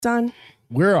Done.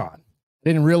 We're on.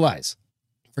 Didn't realize.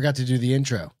 Forgot to do the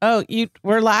intro. Oh,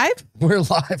 we're live? We're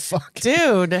live. Fuck.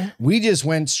 Dude. We just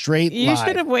went straight live. You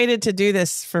should have waited to do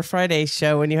this for Friday's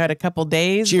show when you had a couple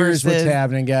days. Cheers, what's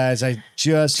happening, guys? I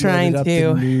just loaded up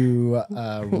the new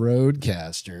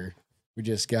Roadcaster.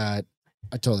 I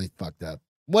totally fucked up.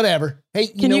 Whatever. Hey,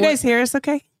 Can you guys hear us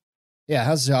okay? Yeah,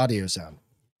 how's the audio sound?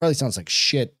 Probably sounds like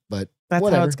shit, but that's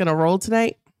whatever. How it's going to roll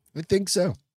tonight? I think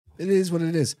so. It is what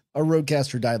it is. Our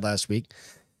Roadcaster died last week.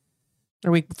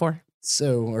 Or week before.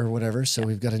 Or whatever. So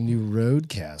we've got a new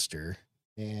Roadcaster,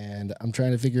 and I'm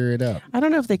trying to figure it out. I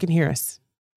don't know if they can hear us.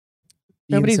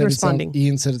 Nobody's responding.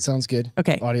 Ian said it sounds good.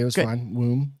 Okay. Audio is fine.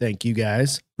 Womb. Thank you,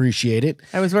 guys. Appreciate it.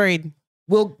 I was worried.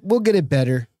 We'll get it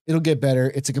better. It'll get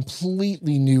better. It's a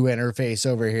completely new interface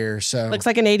over here. So looks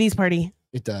like an 80s party.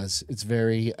 It does. It's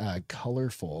very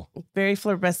colorful. Very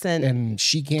fluorescent. And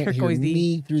she can't hear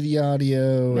me through the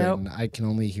audio. Nope. And I can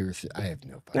only hear. I have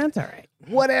no fucking. That's all right.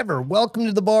 Whatever. Welcome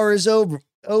to The Bar is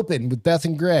Open with Beth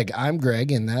and Greg. I'm Greg,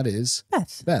 and that is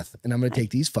Beth. And I'm going to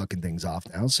take these fucking things off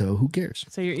now, so who cares?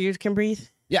 So your ears can breathe?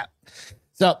 Yeah.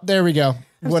 So there we go.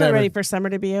 I'm Whatever. still ready for summer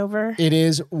to be over. It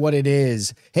is what it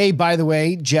is. Hey, by the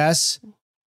way, Jess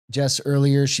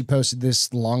earlier, she posted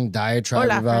this long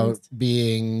diatribe about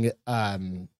being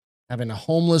having a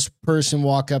homeless person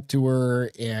walk up to her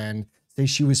and say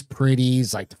she was pretty.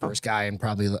 He's like the first guy in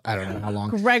probably, I don't know how long.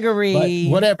 Gregory.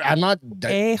 But whatever. I'm not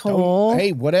a-hole.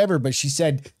 Hey, whatever. But she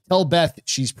said, tell Beth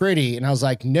she's pretty. And I was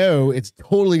like, no, it's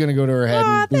totally going to go to her head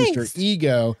and boost her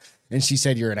ego. And she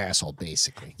said, you're an asshole,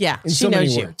 basically. Yeah. In so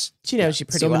many words. She knows you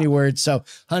pretty well. So many words. So,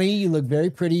 honey, you look very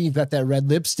pretty. You've got that red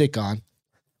lipstick on,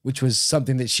 which was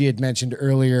something that she had mentioned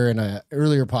earlier in an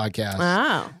earlier podcast.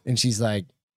 Wow. And she's like,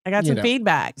 I got some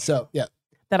feedback. So, yeah.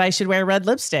 That I should wear red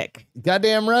lipstick.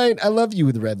 Goddamn right. I love you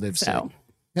with red lipstick. So.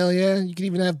 Hell yeah. You can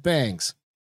even have bangs.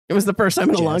 It was the first time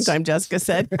in a long time, Jessica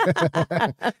said.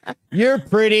 You're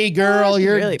pretty, girl.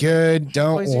 You're really good.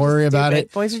 Don't worry about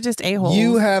it. Boys are just a-holes.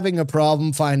 You having a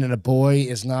problem finding a boy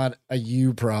is not a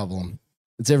you problem.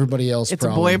 It's everybody else's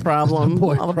problem. It's a boy problem.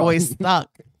 All the boys suck.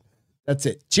 That's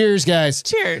it. Cheers, guys.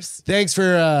 Cheers. Thanks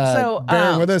for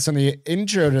bearing with us on the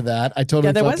intro to that. I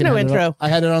totally there was no intro. I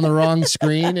had it on the wrong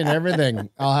screen and everything.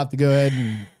 I'll have to go ahead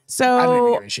and...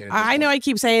 So I know I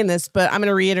keep saying this, but I'm going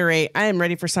to reiterate. I am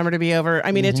ready for summer to be over.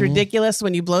 I mean, it's ridiculous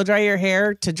when you blow dry your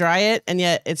hair to dry it, and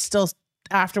yet it's still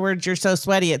afterwards. You're so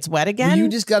sweaty, it's wet again. Well, you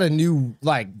just got a new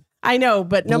I know,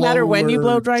 but no matter when you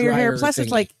blow dry your hair, plus it's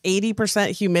like 80%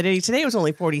 humidity. Today it was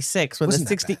only 46 with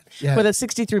with a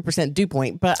 63% dew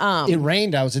point. But it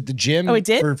rained. I was at the gym. Oh, it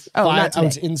did? I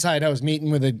was inside. I was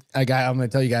meeting with a guy. I'm going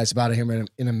to tell you guys about him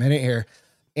in a minute here,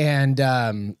 and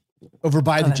over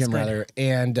by the gym rather.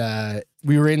 And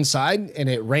we were inside, and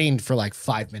it rained for like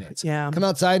 5 minutes. Yeah, come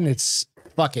outside, and it's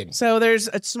fucking. So there's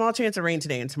a small chance of rain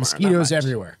today and tomorrow. Mosquitoes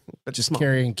everywhere, but just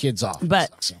carrying kids off.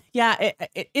 But yeah,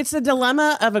 it's a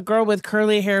dilemma of a girl with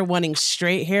curly hair wanting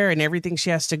straight hair and everything she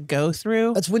has to go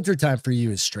through. That's wintertime for you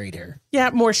is straight hair.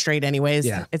 Yeah, more straight anyways.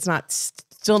 Yeah. It's not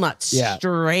still not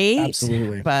straight.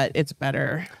 Absolutely. But it's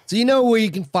better. So you know where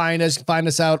you can find us. Find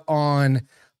us out on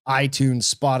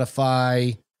iTunes,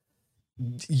 Spotify,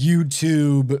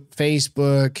 YouTube,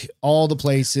 Facebook, all the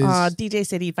places. DJ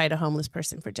said he'd fight a homeless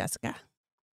person for Jessica.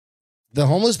 The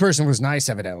homeless person was nice,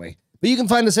 evidently. But you can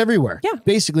find us everywhere. Yeah.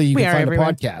 Basically, you can find a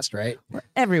podcast, right? We're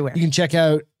everywhere. You can check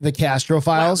out the Castro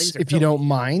Files if you don't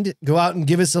mind. Go out and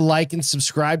give us a like and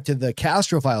subscribe to the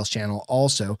Castro Files channel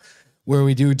also, where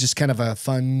we do just kind of a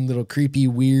fun little creepy,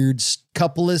 weird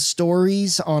couple of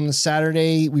stories on a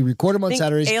Saturday. We record them on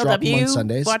Saturdays, drop them on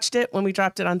Sundays. Watched it when we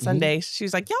dropped it on Sunday. She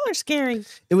was like, y'all are scary.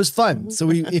 It was fun. So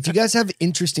if you guys have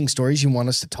interesting stories you want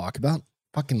us to talk about,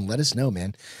 fucking let us know,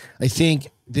 man. I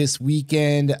think this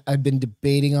weekend I've been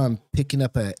debating on picking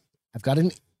up I've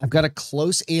got a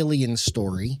close alien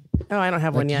story. Oh, I don't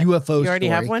have one yet. UFO You already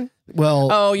story. have one?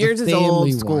 Well, yours is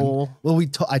old school. One. Well,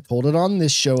 I told it on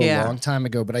this show a long time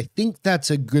ago, but I think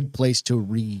that's a good place to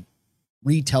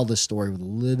retell the story with a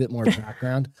little bit more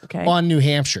background on New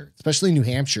Hampshire, especially New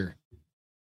Hampshire.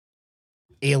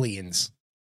 Aliens.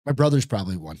 My brother's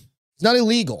probably one. It's not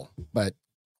illegal, but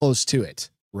close to it,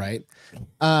 right?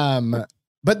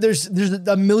 But there's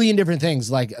a million different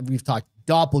things. Like we've talked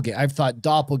I've thought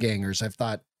doppelgangers. I've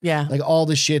thought like all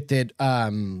the shit that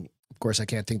of course I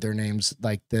can't think their names,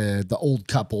 like the old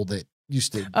couple that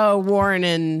used to Warren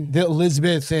and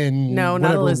Elizabeth and no,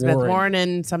 not Elizabeth. Warren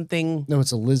and something. No,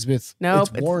 it's Elizabeth. No,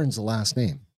 it's Warren's the last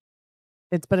name.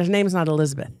 But his name's not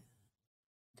Elizabeth.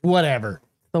 Whatever.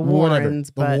 The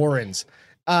Warrens. The Warrens.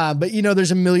 But you know,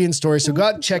 there's a million stories. So go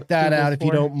out and check that out if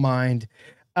you don't mind.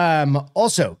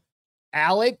 Also,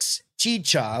 Alex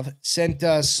Chichov sent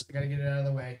us. I gotta get it out of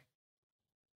the way.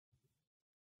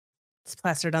 It's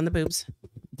plastered on the boobs.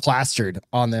 Plastered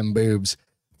on them boobs.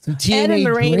 Some TNA Ed and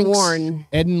Lorraine drinks. Warren.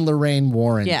 Ed and Lorraine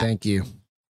Warren. Yeah. Thank you.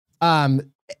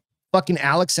 Fucking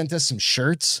Alex sent us some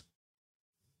shirts.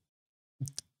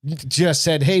 Just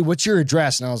said, hey, what's your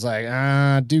address? And I was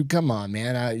like, dude, come on,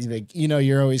 man.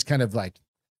 You're always kind of like,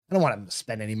 I don't want him to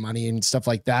spend any money and stuff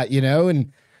like that,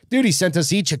 And dude, he sent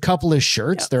us each a couple of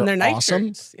shirts. They're nice awesome.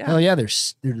 Shirts. Yeah. Oh yeah, they're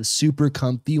the super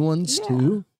comfy ones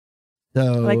too. So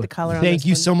I like the color. Thank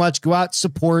you so much. Go out,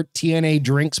 support TNA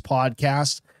Drinks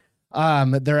Podcast.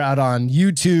 They're out on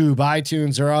YouTube,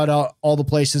 iTunes. They're out all the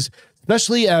places,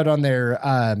 especially out on their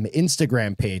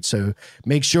Instagram page. So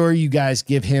make sure you guys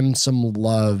give him some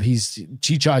love.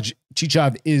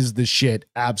 Chichov is the shit.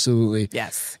 Absolutely.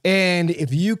 Yes. And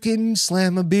if you can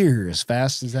slam a beer as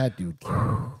fast as that dude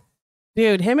can.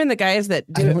 Dude, him and the guys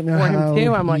that do it for him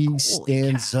too. I'm like, he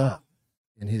stands up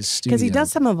in his studio. Because he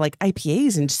does some of like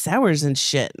IPAs and sours and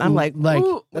shit. And I'm like,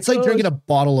 that's like drinking a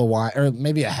bottle of wine or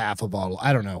maybe a half a bottle.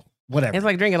 I don't know. Whatever. It's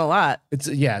like drinking a lot.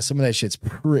 Some of that shit's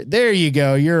there you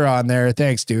go. You're on there.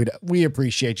 Thanks, dude. We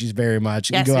appreciate you very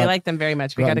much. Yes, we like them very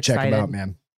much. We got excited. Check them out,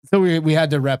 man. So we had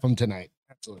to rep them tonight.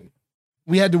 Absolutely.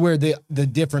 We had to wear the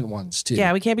different ones too.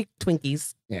 Yeah, we can't be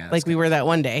Twinkies. Yeah. Like we were that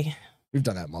one day. We've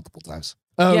done that multiple times.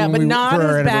 Yeah, but not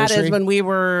as bad as when we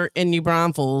were in New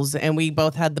Braunfels and we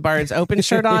both had the Bards Open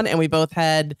shirt on and we both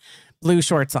had blue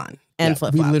shorts on and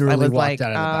flip-flops. We literally walked like,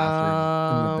 out of the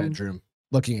bathroom in the bedroom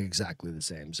looking exactly the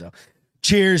same. So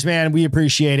cheers, man. We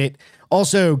appreciate it.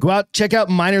 Also, go out, check out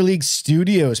Minor League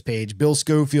Studios page. Bill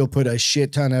Schofield put a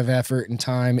shit ton of effort and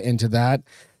time into that.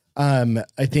 I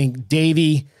think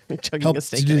Davey helped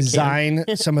to design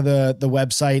some of the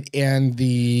website and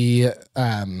the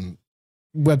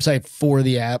website for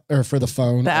the app or for the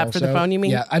phone. The app for the phone, you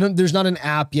mean? Yeah, there's not an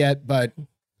app yet, but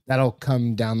that'll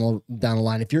come down the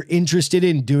line. If you're interested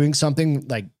in doing something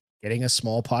like getting a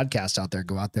small podcast out there,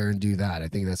 go out there and do that. I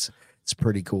think it's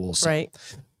pretty cool. So, right.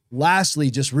 Lastly,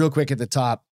 just real quick at the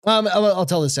top. I'll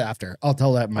tell this after. I'll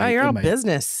tell that you're all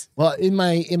business. Well, in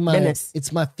my business.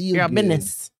 It's my feel you're good.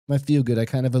 Business. My feel good. I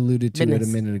kind of alluded to business.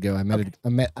 it a minute ago. I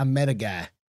met a guy.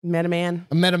 Met a man.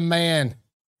 I met a man.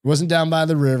 He wasn't down by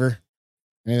the river.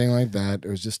 Anything like that. It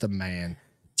was just a man.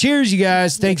 Cheers, you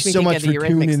guys. Thanks so much for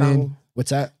tuning in.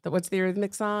 What's that? What's the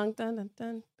Eurythmic song? Dun, dun,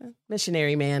 dun, dun.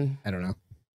 Missionary Man. I don't know.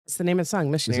 It's the name of the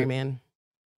song, Missionary Man.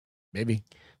 Maybe.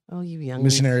 Oh, you young.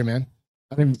 Missionary Man.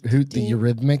 I mean, the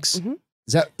Eurythmics? Mm-hmm.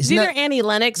 Is either Annie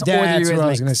Lennox or the Eurythmics. That's what I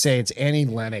was going to say. It's Annie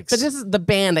Lennox. But this is the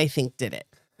band, I think, did it.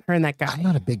 Her and that guy. I'm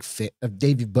not a big fan of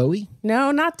David Bowie.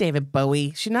 No, not David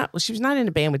Bowie. She was not in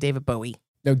a band with David Bowie.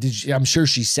 No, I'm sure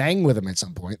she sang with him at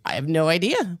some point. I have no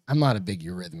idea. I'm not a big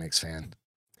Eurythmics fan.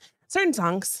 Certain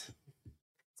songs.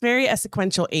 It's very a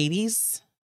sequential 80s.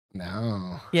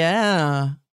 No.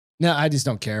 Yeah. No, I just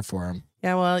don't care for him.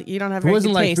 Yeah, well, you don't have very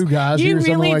good taste. Fugazi you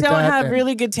really like don't that, have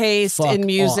really good taste in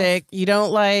music. Off. You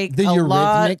don't like the a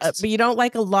lot, but you don't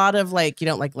like a lot of you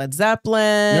don't like Led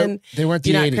Zeppelin. Nope, they weren't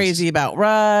the You're 80s. Not crazy about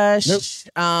Rush.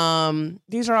 Nope.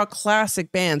 These are all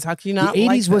classic bands. How can you not? The 80s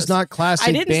like was not classic.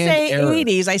 I didn't say era.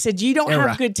 80s. I said you don't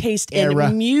have good taste in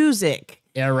music.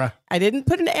 Era. I didn't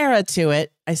put an era to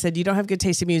it. I said you don't have good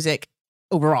taste in music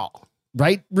overall.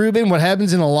 Right, Ruben? What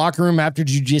happens in a locker room after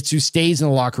jiu-jitsu stays in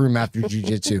the locker room after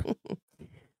jiu-jitsu.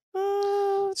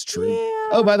 It's true. Yeah.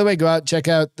 Oh, by the way, go out, check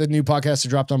out the new podcast that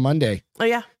dropped on Monday. Oh,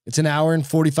 yeah. It's an hour and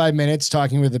 45 minutes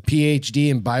talking with a PhD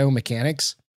in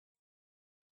biomechanics.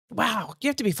 Wow. You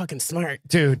have to be fucking smart.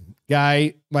 Dude,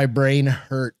 guy, my brain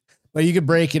hurt. But you could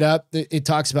break it up.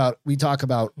 We talk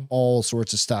about all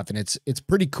sorts of stuff, and it's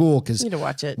pretty cool because you need to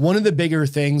watch it. One of the bigger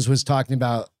things was talking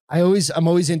about, I'm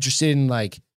always interested in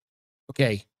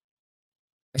okay,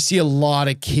 I see a lot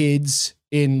of kids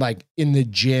in the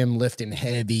gym lifting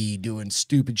heavy, doing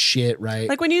stupid shit, right?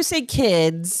 Like when you say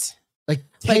kids,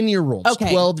 10-year-olds, okay,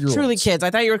 12-year-olds. Truly kids. I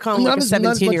thought you were calling a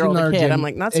 17-year-old a kid. I'm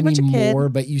like, not so much a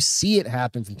kid. But you see it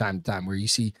happen from time to time where you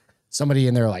see somebody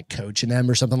in there coaching them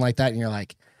or something like that. And you're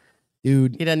like,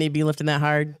 dude. He doesn't need to be lifting that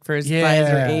hard for his size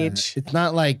or age. It's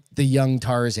not like the young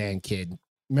Tarzan kid.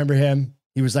 Remember him?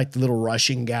 He was like the little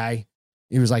Russian guy.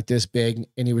 He was like this big,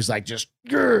 and he was just,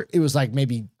 it was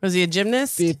maybe. Was he a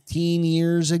gymnast? 15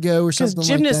 years ago or something like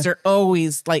that. Gymnasts are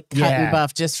always cut and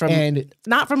buff just from,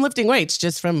 not from lifting weights,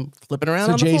 just from flipping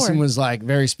around on the floor. So Jason was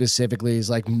very specifically, he's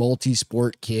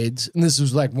multi-sport kids. And this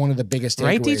was one of the biggest takeaways.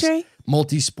 Right, DJ?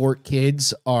 Multi-sport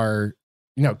kids are,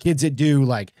 kids that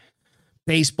do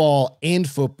baseball and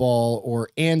football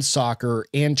and soccer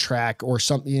and track or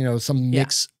something, some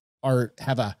mix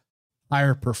have a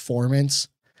higher performance.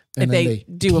 And if they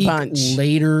do a bunch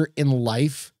later in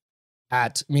life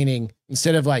meaning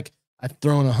instead of like I've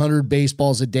thrown 100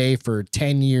 baseballs a day for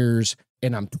 10 years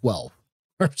and I'm 12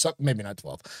 or something, maybe not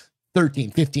 12,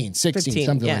 13, 15, 16,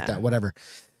 something like that, whatever.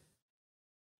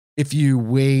 If you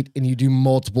wait and you do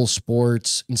multiple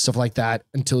sports and stuff like that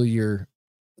until you're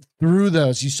through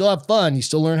those, you still have fun. You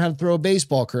still learn how to throw a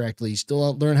baseball correctly. You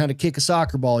still learn how to kick a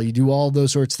soccer ball. You do all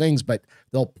those sorts of things, but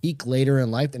they'll peak later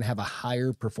in life and have a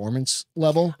higher performance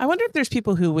level. I wonder if there's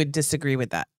people who would disagree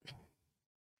with that.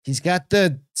 He's got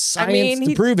the science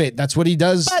to prove it. That's what he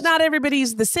does. But not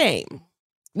everybody's the same.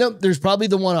 No, there's probably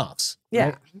the one-offs. Yeah.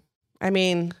 Right? I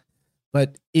mean...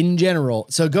 But in general,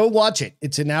 so go watch it.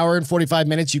 It's an hour and 45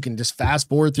 minutes. You can just fast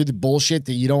forward through the bullshit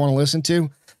that you don't want to listen to.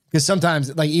 Because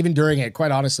sometimes, like even during it, quite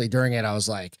honestly, during it, I was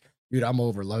like, dude, I'm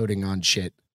overloading on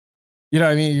shit. You know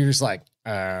what I mean? You're just like,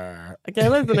 I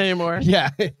can't listen anymore. Yeah.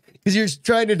 Because you're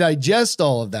trying to digest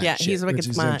all of that shit, he's wicked which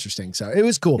is smart. Interesting. So it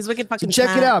was cool. He's wicked fucking so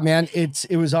check smart. it out, man.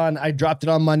 It was on, I dropped it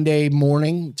on Monday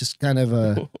morning, just kind of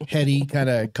a heady kind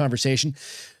of conversation.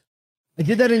 I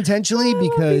did that intentionally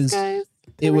because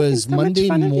it was Monday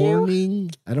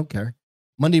morning. I don't care.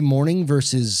 Monday morning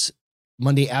versus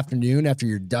Monday afternoon after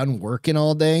you're done working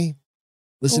all day.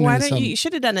 Listen Why to don't you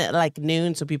should have done it at like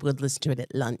noon so people would listen to it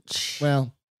at lunch.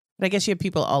 Well, but I guess you have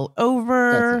people all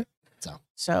over.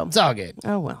 So it's all good.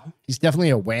 Oh well. He's definitely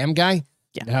a wham guy.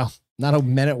 Yeah. No, not a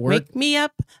men at work. Wake me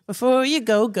up before you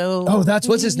go. Oh, that's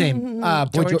what's his name?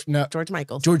 George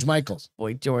Michaels. George Michaels.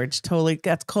 Boy George, totally.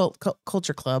 That's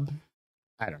Culture Club.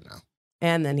 I don't know.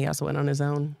 And then he also went on his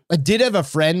own. I did have a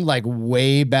friend like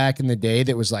way back in the day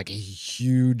that was like a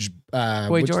huge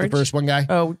Boy George, the first one guy.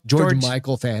 Oh, George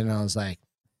Michael fan, and I was like,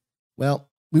 well,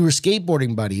 we were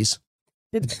skateboarding buddies.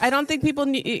 I don't think people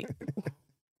knew.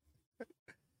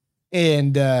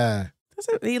 And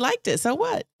he liked it. So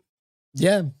what?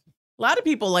 Yeah, a lot of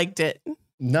people liked it.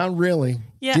 Not really.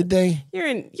 Yeah. Did they? You're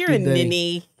a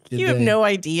ninny. You have no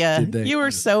idea. You were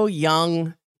so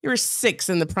young. You were 6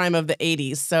 in the prime of the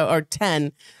 80s, so or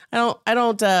 10. I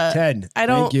don't 10. I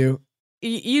don't. Thank you.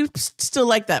 You still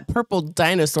like that purple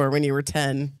dinosaur when you were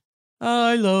 10.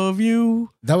 I love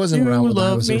you. That wasn't around when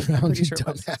I was me. around, you Sure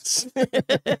dumbass.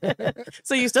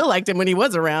 So you still liked him when he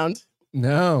was around.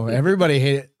 No, everybody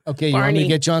hated it. Okay, you want me to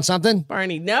get you on something?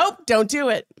 Barney, nope, don't do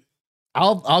it.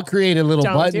 I'll create a little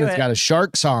button that's it. got a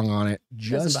shark song on it.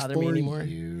 Just doesn't bother for me anymore.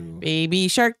 You. Baby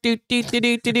shark, do do do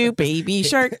do do do. Baby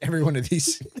shark. Every one of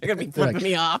these, They're gonna be flipping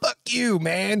me off. Fuck you,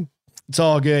 man. It's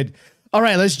all good. All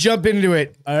right, let's jump into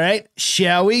it. All right,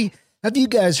 shall we? Have you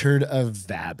guys heard of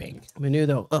vabbing?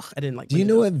 Menudo. Ugh, I didn't like. Do you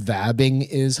know what vabbing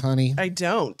is, honey? I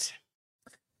don't.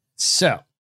 So,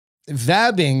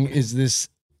 vabbing is this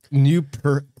new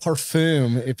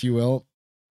perfume, if you will.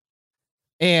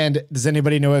 And does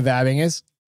anybody know what vabbing is?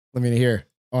 Let me hear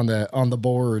on the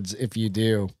boards if you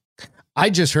do.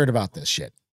 I just heard about this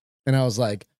shit. And I was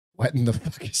like, what in the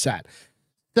fuck is that?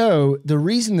 So the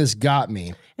reason this got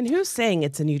me. And who's saying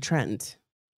it's a new trend?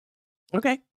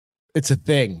 Okay. It's a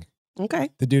thing. Okay.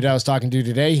 The dude I was talking to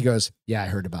today, he goes, yeah, I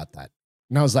heard about that.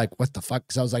 And I was like, what the fuck?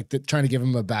 Because I was like trying to give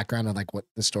him a background on like what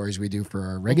the stories we do for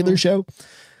our regular show.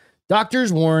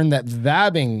 Doctors warn that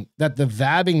the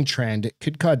vabbing trend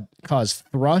could cause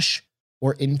thrush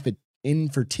or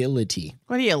infertility.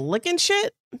 What are you licking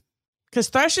shit? Because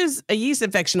thrush is a yeast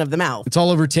infection of the mouth. It's all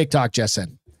over TikTok,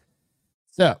 Jessen.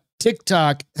 So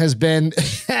TikTok has been,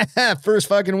 first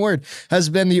fucking word, has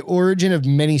been the origin of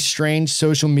many strange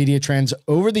social media trends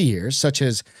over the years, such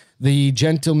as the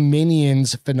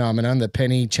Gentlemanians phenomenon, the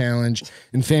penny challenge,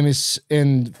 and famous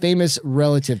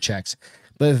relative checks.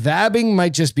 But vabbing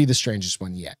might just be the strangest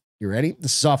one yet. You ready?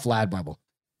 This is off Lad Bible.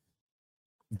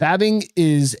 Vabbing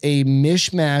is a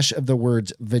mishmash of the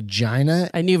words vagina.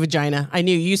 I knew vagina. I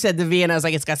knew you said the V, and I was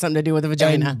like, it's got something to do with the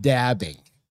vagina. And dabbing.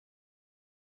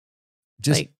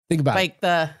 Just think about it. Like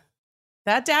that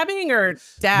dabbing or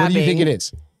dabbing? What do you think it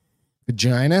is?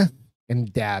 Vagina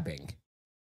and dabbing.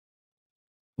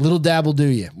 Little dab will do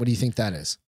you. What do you think that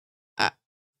is?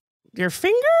 Your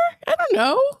finger? I don't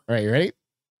know. All right, you ready?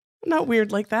 I'm not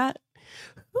weird like that.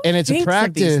 And it's a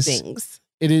practice. Things?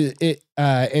 It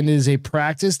is a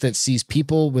practice that sees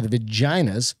people with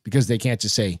vaginas, because they can't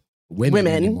just say women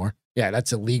anymore. Yeah,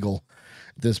 that's illegal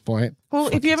at this point. Well,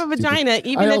 if you have a vagina,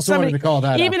 I also wanted to call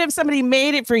that even out. if somebody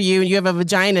made it for you and you have a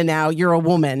vagina now, you're a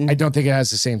woman. I don't think it has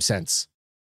the same sense.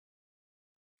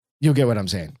 You'll get what I'm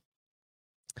saying.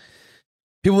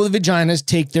 People with vaginas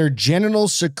take their genital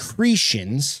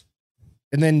secretions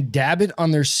and then dab it on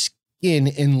their skin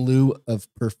in lieu of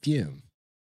perfume.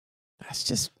 That's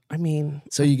just, I mean.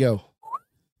 So you go.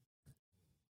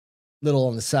 Little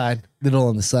on the side. Little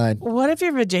on the side. What if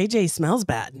your vajayjay smells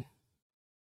bad?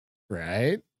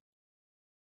 Right.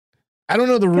 I don't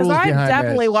know the rules I've behind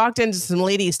definitely this. walked into some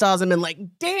lady stalls and been like,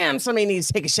 damn, somebody needs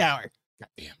to take a shower.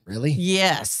 Goddamn, really?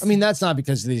 Yes. I mean, that's not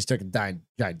because they just took a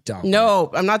giant dump. No,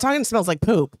 I'm not talking it smells like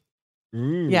poop.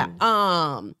 Yeah.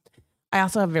 I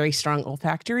also have very strong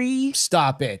olfactory.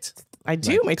 Stop it. I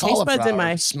do. My taste buds in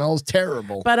my smells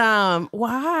terrible. But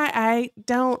why I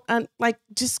don't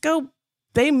just go.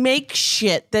 They make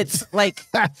shit that's like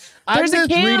there's a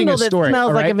candle that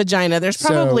smells like a vagina. There's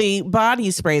probably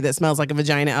body spray that smells like a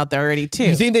vagina out there already too.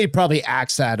 You think they probably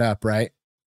axe that up, right?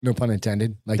 No pun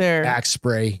intended. Like axe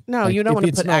spray. No, like, you don't want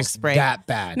to put axe spray. That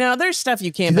bad. No, there's stuff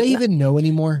you can't. Do they even know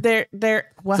anymore? They're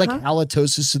it's like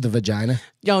halitosis of the vagina.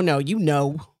 Oh no, you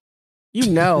know. You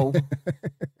know.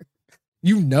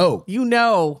 You know. You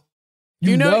know.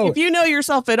 You know. If you know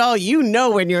yourself at all, you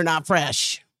know when you're not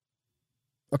fresh.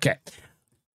 Okay.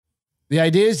 The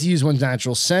idea is to use one's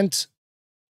natural scent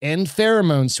and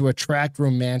pheromones to attract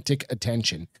romantic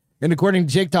attention. And according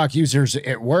to TikTok users,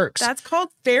 it works. That's called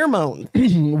pheromone.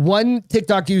 One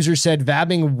TikTok user said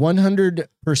Vabbing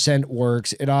 100%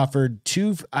 works. It offered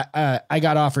I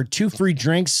got offered 2 free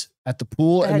drinks at the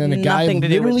pool, and then a guy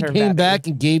literally came back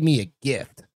and gave me a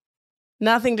gift.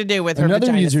 Nothing to do with her.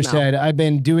 Another user said, I've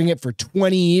been doing it for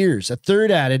 20 years. A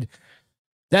third added,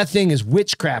 that thing is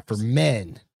witchcraft for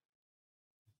men.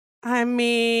 I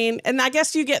mean, and I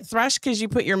guess you get thrush because you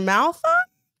put your mouth on?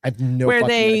 I have no where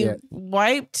they idea.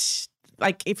 Wiped,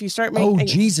 like if you start making. Oh,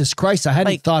 Jesus Christ. I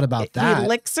hadn't thought about that. He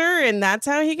licks her and that's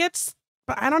how he gets.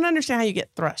 But I don't understand how you get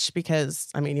thrush because,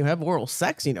 I mean, you have oral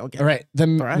sex, you don't get. All right.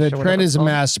 The trend has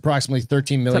amassed approximately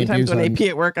 13 million Sometimes views. Sometimes when I pee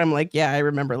at work, I'm like, yeah, I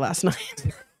remember last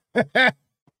night.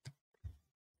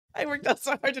 I worked out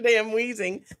so hard today, I'm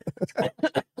wheezing.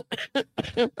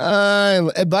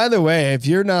 By the way, if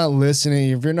you're not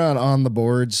listening, if you're not on the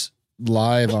boards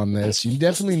live on this, you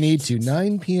definitely need to.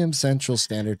 9 p.m. Central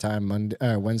Standard Time,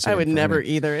 Wednesday. I would never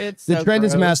either. It's the trend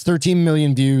has amassed 13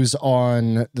 million views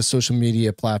on the social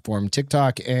media platform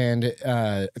TikTok, and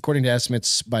according to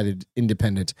estimates by the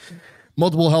Independent,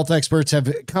 multiple health experts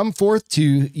have come forth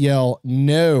to yell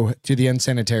no to the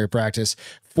unsanitary practice.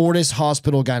 Fortis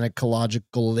Hospital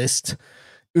gynecologist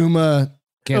Uma,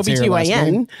 can't say her last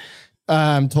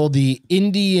name, told the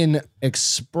Indian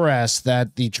Express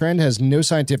that the trend has no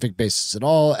scientific basis at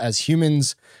all, as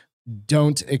humans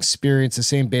don't experience the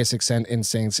same basic scent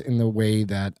instincts in the way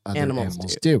that other animals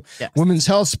do. Yes. Women's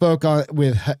Health spoke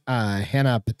with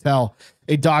Hannah Patel,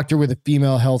 a doctor with a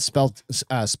female health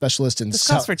specialist in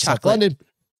South London,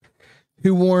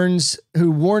 who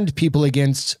warned people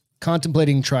against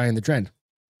contemplating trying the trend.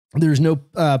 There's no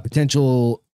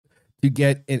potential to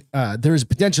get it. There is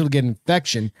potential to get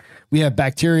infection. We have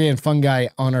bacteria and fungi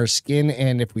on our skin,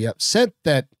 and if we upset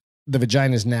the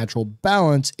vagina's natural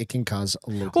balance, it can cause a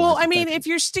little. Well, I mean, if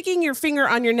you're sticking your finger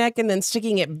on your neck and then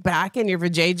sticking it back in your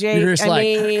vajayjay, I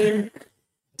mean,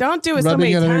 don't do it so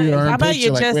many times. How about you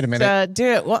just do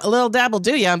it? Well, a little dab will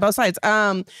do you on both sides.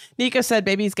 Nico said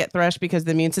babies get thrush because of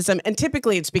the immune system, and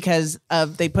typically it's because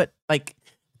they put like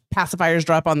pacifiers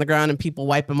drop on the ground and people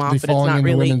wipe them off, but it's not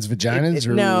really women's vaginas.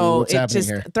 No, it's just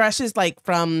thrush is like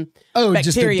from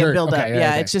bacteria buildup. Okay,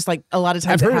 yeah, it's just like a lot of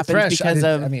times it happens because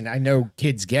of. I mean, I know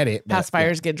kids get it.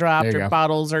 Pacifiers get dropped or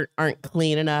bottles aren't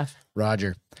clean enough.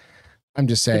 Roger. I'm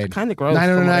just saying. It's kind of gross.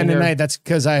 909 tonight. That's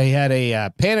because I had a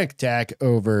panic attack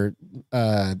over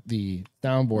the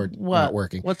soundboard not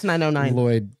working. What's 909?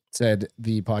 Lloyd said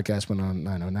the podcast went on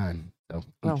 909.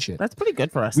 So shit. That's pretty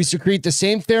good for us. We secrete the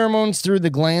same pheromones through the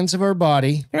glands of our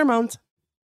body. Pheromones.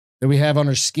 That we have on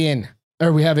our skin.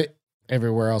 Or we have it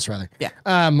everywhere else, rather. Yeah.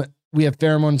 We have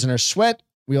pheromones in our sweat.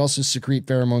 We also secrete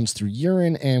pheromones through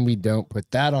urine, and we don't put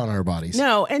that on our bodies.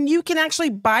 No, and you can actually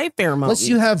buy pheromones. Unless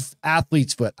you have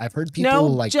athlete's foot. I've heard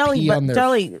people pee on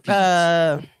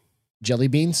their jelly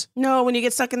beans? No, when you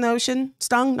get stuck in the ocean,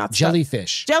 stung, not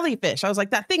jellyfish. Jellyfish. I was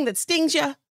like, that thing that stings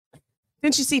you.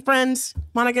 Didn't you see Friends?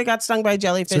 Monica got stung by a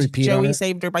jellyfish. Joey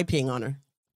saved her by peeing on her.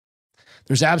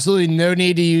 There's absolutely no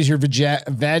need to use your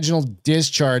vaginal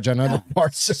discharge on other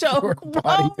parts of your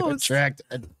body to attract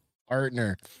a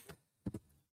partner.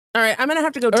 All right, I'm going to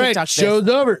have to go TikTok this. Show's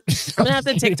over. I'm going to have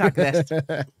to TikTok this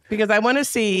because I want to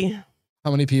see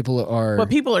how many people are... What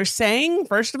people are saying,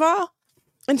 first of all.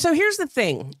 And so here's the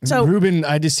thing. So Ruben,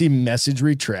 I just see message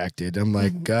retracted. I'm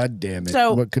like, God damn it.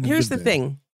 So here's the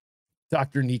thing.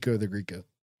 Dr. Nico the Greco.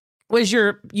 Was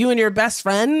you and your best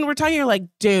friend were talking? You're like,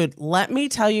 dude, let me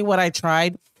tell you what I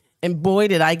tried. And boy,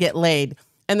 did I get laid.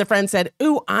 And the friend said,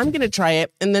 ooh, I'm going to try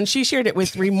it. And then she shared it with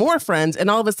 3 more friends. And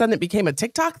all of a sudden it became a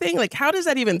TikTok thing. Like, how does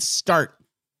that even start?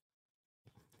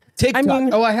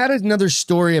 TikTok. I had another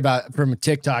story from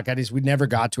TikTok. We never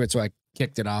got to it, so I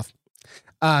kicked it off.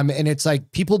 And it's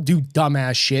like people do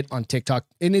dumbass shit on TikTok,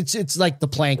 and it's like the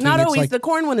planking. Not it's always. Like, the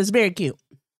corn one is very cute.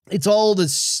 It's all the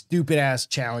stupid ass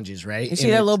challenges, right? You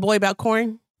see that little boy about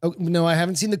corn? Oh, no, I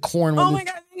haven't seen the corn one. Oh my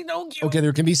God, he's so cute. Okay,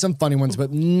 there can be some funny ones,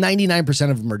 but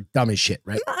 99% of them are dumb as shit,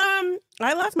 right? I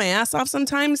laugh my ass off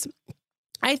sometimes.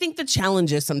 I think the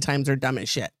challenges sometimes are dumb as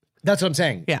shit. That's what I'm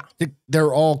saying. Yeah.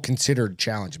 They're all considered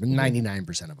challenge, but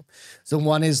 99% of them. So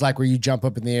one is like where you jump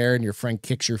up in the air and your friend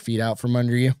kicks your feet out from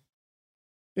under you.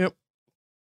 Yep.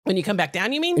 When you come back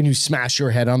down, you mean? And you smash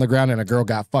your head on the ground and a girl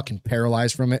got fucking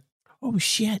paralyzed from it. Oh,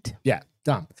 shit. Yeah.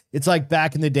 Dumb. It's like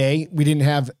back in the day, we didn't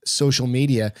have social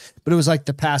media, but it was like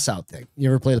the pass out thing. You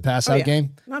ever play the pass out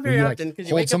game? Not very often. Like,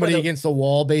 you hold somebody against the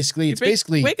wall, basically. It's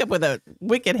basically wake up with a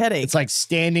wicked headache. It's like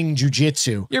standing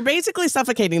jujitsu. You're basically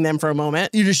suffocating them for a moment.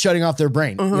 You're just shutting off their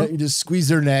brain. You just squeeze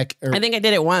their neck. I think I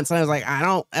did it once, and I was like, I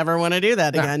don't ever want to do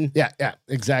that again. Yeah,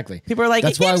 exactly. People are like,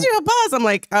 it gives you a buzz. I'm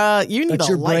like, you need that's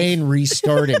your brain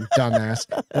restarting, dumbass.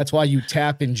 That's why you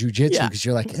tap in jujitsu, because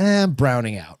you're like, I'm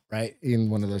browning out, right?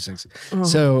 In one of those things.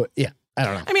 So, yeah. I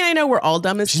don't know. I mean, I know we're all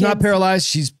dumb as She's kids. not paralyzed.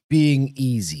 She's being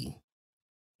easy.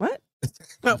 What?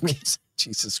 Oh,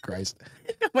 Jesus Christ.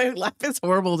 My laugh is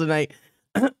horrible tonight.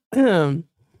 So,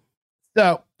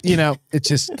 it's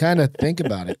just kind of think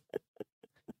about it.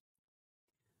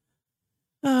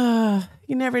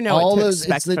 You never know all what to those,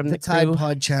 expect it's from the the Tide crew.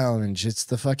 Pod challenge. It's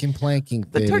the fucking planking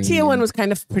thing. The tortilla one was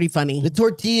kind of pretty funny. The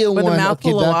tortilla with one. With a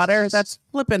mouthful of water. That's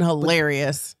flipping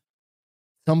hilarious.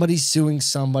 Somebody's suing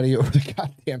somebody over the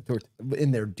goddamn tortilla.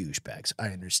 And they're douchebags. I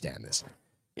understand this.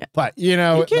 Yeah. But, you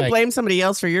can't blame somebody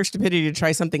else for your stupidity to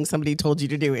try something somebody told you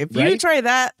to do. If you try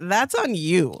that, that's on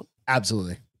you.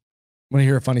 Absolutely. Want to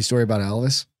hear a funny story about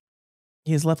Elvis?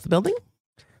 He has left the building?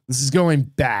 This is going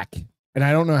back. And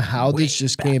I don't know how this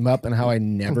just came up and how I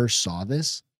never saw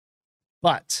this.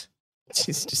 But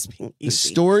she's just being easy. The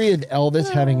story of Elvis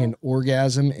having an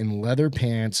orgasm in leather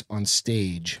pants on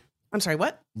stage. I'm sorry,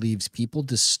 what? Leaves people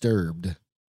disturbed.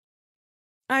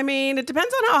 I mean, it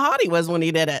depends on how hot he was when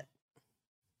he did it.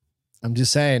 I'm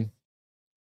just saying.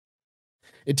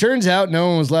 It turns out no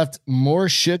one was left more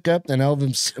shook up than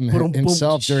Elvis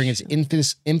himself during his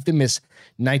infamous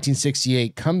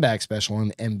 1968 comeback special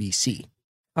on NBC.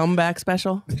 Comeback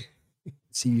special?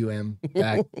 C-U-M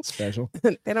back special.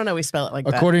 They don't always spell it like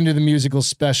that. According to the musical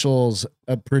special's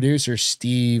producer,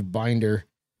 Steve Binder,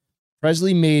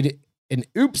 Presley made an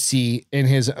oopsie in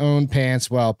his own pants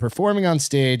while performing on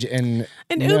stage. And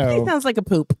oopsie sounds like a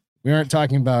poop. We aren't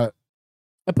talking about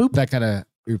a poop. That kind of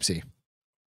oopsie.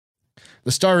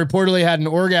 The star reportedly had an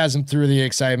orgasm through the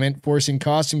excitement, forcing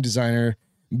costume designer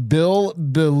Bill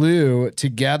Ballou to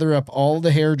gather up all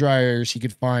the hair dryers he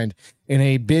could find in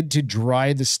a bid to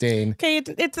dry the stain. Okay,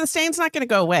 it's the stain's not going to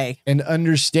go away. And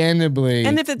understandably...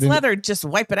 And if it's leather, just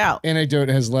wipe it out. Anecdote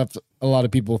has left a lot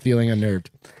of people feeling unnerved.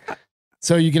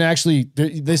 So you can actually...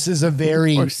 This is a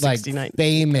very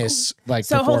famous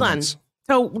So hold on.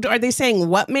 So are they saying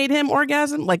what made him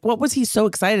orgasm? Like, what was he so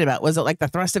excited about? Was it like the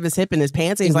thrust of his hip in his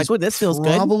pants? And he's like, oh, this feels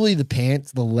good. Probably the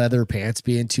pants, the leather pants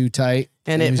being too tight.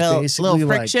 And it felt a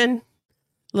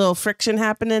little friction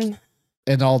happening.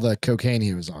 And all the cocaine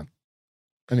he was on.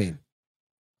 I mean,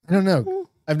 I don't know.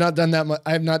 I've not done that much.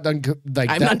 I've not done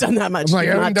not done that much. I'm like,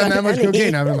 I haven't done that much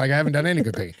cocaine. I'm like, I haven't done any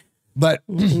cocaine. But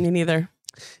me neither.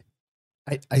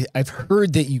 I've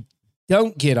heard that you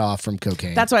don't get off from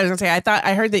cocaine. That's what I was gonna say.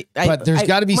 I heard that. But there's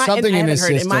got to be something in this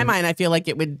system. In my mind, I feel like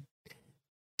it would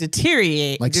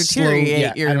deteriorate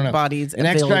your body's An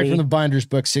extract from the Binder's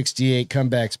book 68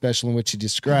 Comeback Special, in which he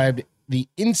described the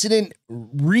incident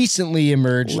recently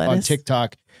emerged on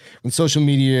TikTok when social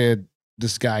media.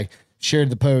 This guy shared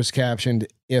the post captioned,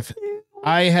 "If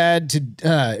I had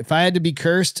to be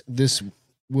cursed, this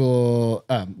will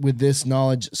with this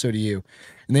knowledge, so do you."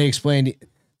 And they explained.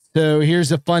 So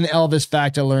here's a fun Elvis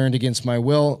fact I learned against my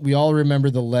will. We all remember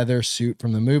the leather suit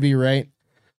from the movie, right?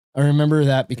 I remember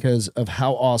that because of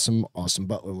how awesome Austin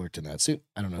Butler looked in that suit.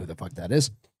 I don't know who the fuck that is.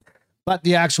 But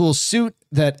the actual suit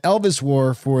that Elvis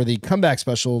wore for the comeback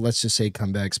special, let's just say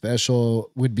comeback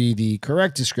special, would be the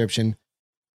correct description.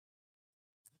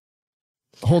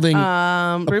 Holding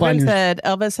Ruben said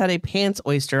Elvis had a pants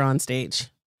oyster on stage.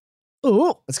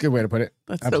 Oh, that's a good way to put it.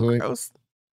 That's absolutely so gross.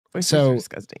 Oysters are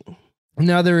disgusting.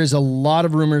 Now there is a lot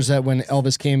of rumors that when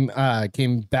Elvis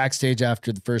came backstage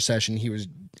after the first session, he was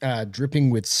dripping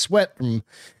with sweat from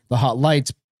the hot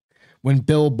lights. When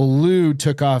Bill Ballou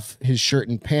took off his shirt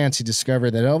and pants, he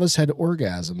discovered that Elvis had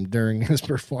orgasm during his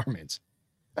performance.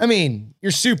 I mean,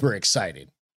 you're super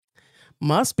excited.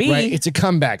 Must be. Right? It's a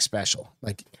comeback special.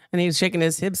 And he was shaking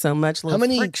his hips so much. How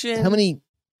many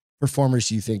performers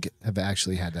do you think have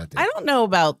actually had that thing? I don't know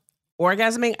about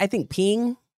orgasming. I think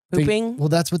peeing, pooping. Well,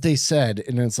 that's what they said.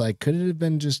 And it's like, could it have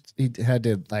been just, he had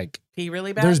to like pee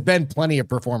really bad? There's been plenty of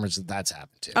performances that's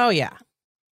happened to. Oh, yeah.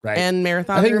 Right. And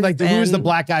marathon. I think like who was the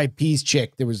Black Eyed Peas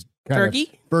chick that was Fergie?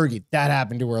 Fergie. That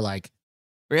happened to her like.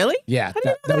 Really? Yeah.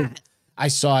 I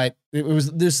saw it. It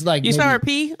was this like. You saw her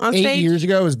pee on stage? 8 years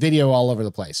ago. It was video all over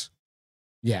the place.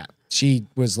 Yeah. She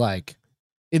was like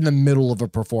in the middle of a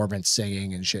performance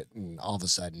singing and shit. And all of a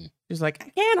sudden. She's like, I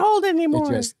can't hold it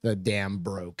anymore. It just, the dam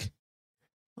broke.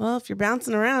 Well, if you're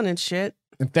bouncing around and shit.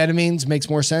 Amphetamines makes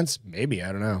more sense. Maybe.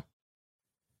 I don't know.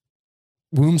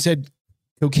 Womb said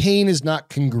cocaine is not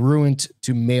congruent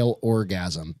to male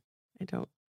orgasm. I don't.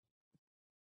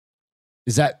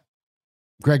 Is that,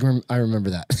 Greg, I remember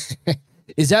that.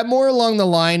 Is that more along the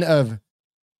line of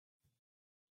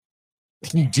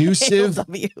conducive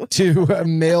to a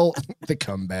male, the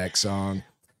comeback song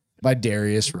by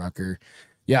Darius Rucker?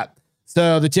 Yeah.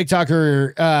 So the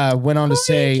TikToker went on to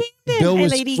say Bill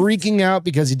was freaking out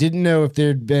because he didn't know if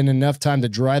there'd been enough time to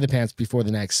dry the pants before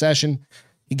the next session.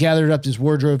 He gathered up his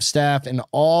wardrobe staff and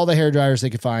all the hair dryers they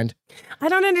could find. I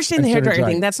don't understand the hair dryer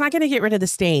thing. That's not going to get rid of the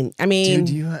stain. I mean,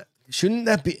 dude, shouldn't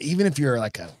that be, even if you're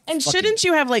like a and shouldn't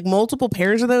you have like multiple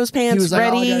pairs of those pants? He was like,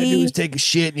 ready? All I gotta do is take a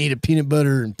shit and eat a peanut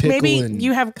butter and pickle. Maybe and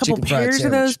you have a couple pairs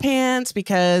of those pants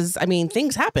because I mean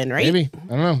things happen, right? Maybe, I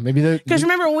don't know. Maybe because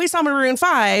remember when we saw Maroon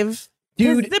 5.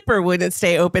 Dude, his zipper wouldn't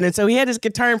stay open. And so he had his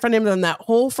guitar in front of him that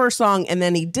whole first song. And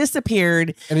then he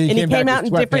disappeared. And he came out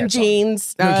in different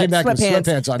jeans,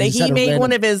 sweatpants on. That he made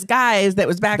one of his guys that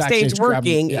was backstage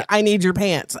working. Yeah. I need your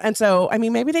pants. And so, I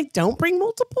mean, maybe they don't bring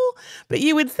multiple, but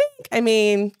you would think, I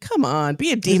mean, come on,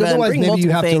 be a diva. Otherwise, and bring maybe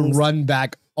you have things. to run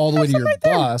back all the way to your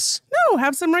bus. No,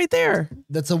 have some right there.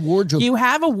 That's a wardrobe. You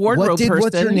have a wardrobe person.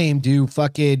 What's her name do?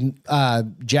 Fucking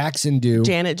Jackson do?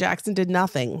 Janet Jackson did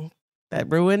nothing. That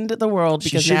ruined the world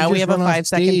because now we have a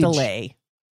 5-second delay.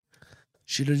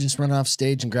 Should have just run off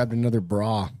stage and grabbed another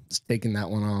bra. Just taking that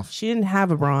one off. She didn't have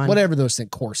a bra on. Whatever those things,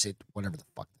 corset, whatever the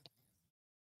fuck.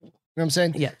 You know what I'm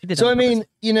saying? Yeah. She did. So, I mean,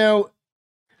 you know.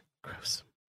 Gross.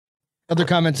 Other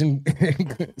comments.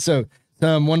 And so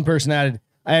one person added,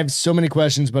 I have so many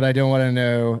questions, but I don't want to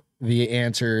know the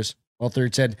answers. Well,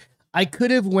 third said, I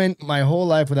could have went my whole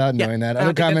life without knowing that.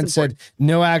 Other comments said,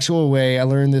 no actual way. I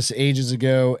learned this ages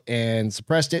ago and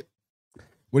suppressed it.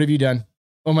 What have you done?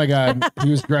 Oh my God. He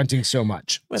was grunting so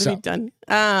much. What have you done?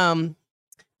 All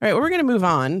right. Well, we're going to move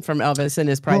on from Elvis and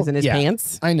his prize in his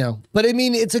pants. I know. But I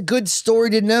mean, it's a good story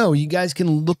to know. You guys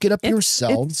can look it up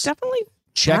yourselves. It's definitely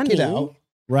check it out.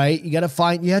 Right. You got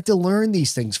to you have to learn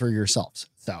these things for yourselves.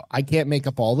 So I can't make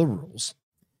up all the rules.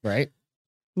 Right.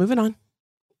 Moving on.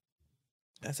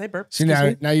 That's a burp. See,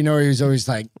 now you know he's always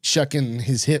like shucking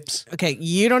his hips. Okay,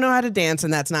 you don't know how to dance,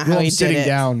 and that's not how he did it.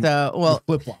 Down. So,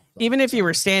 well, even if you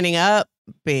were standing up,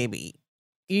 baby,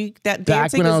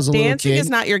 dancing is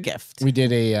not your gift. We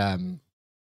did a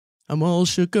I'm all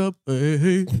shook up.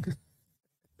 Hey.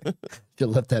 Should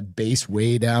let that bass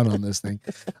way down on this thing.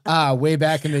 Way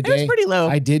back in the day, it was pretty low.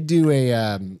 I did do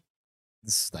a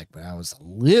this is like when I was a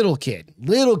little kid.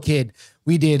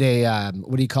 We did a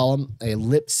what do you call them? A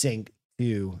lip sync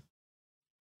to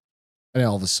an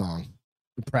Elvis song.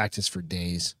 We practiced for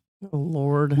days. Oh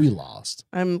Lord, we lost.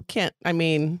 I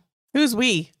mean, who's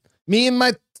we? Me and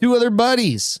my 2 other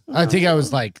buddies. I think I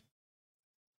was like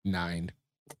 9.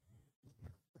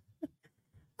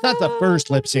 Not the first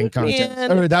lip sync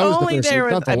contest. Or that was the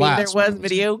first. Not the last. There was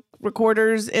video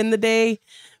recorders in the day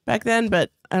back then, but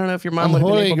I don't know if your mom would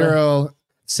have been able girl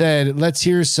said, "Let's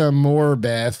hear some more,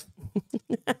 Beth."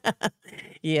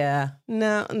 Yeah,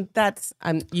 no, that's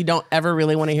you don't ever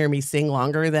really want to hear me sing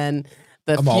longer than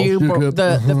the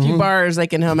few bars I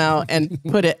can hum out and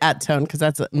put it at tone because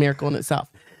that's a miracle in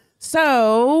itself.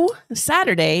 So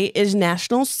Saturday is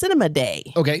National Cinema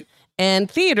Day. Okay, and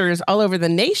theaters all over the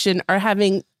nation are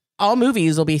having all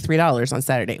movies will be $3 on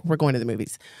Saturday. We're going to the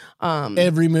movies.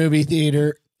 Every movie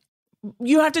theater.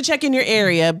 You have to check in your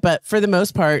area, but for the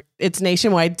most part, it's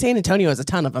nationwide. San Antonio has a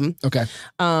ton of them. Okay.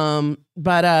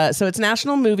 But so it's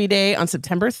National Movie Day on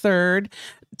September 3rd.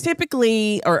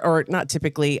 Typically, or not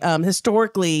typically,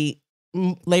 historically,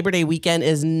 Labor Day weekend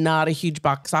is not a huge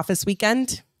box office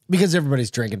weekend. Because everybody's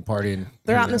drinking, partying.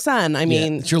 They're out in the sun. I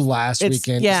mean, it's your last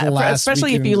weekend. Yeah,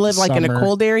 especially if you live like in a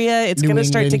cold area, it's going to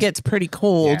start to get pretty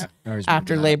cold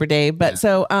after Labor Day. But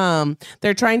so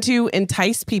they're trying to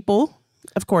entice people,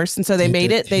 of course, and so they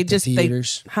made it. They just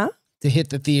theaters. To hit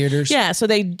the theaters. Yeah, so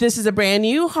this is a brand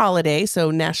new holiday, so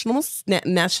National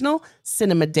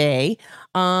Cinema Day,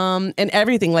 and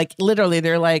everything. Like literally,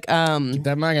 they're like keep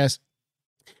that in mind, guys.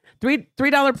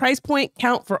 $3 price point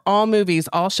count for all movies,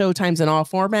 all showtimes, and all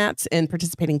formats in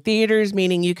participating theaters,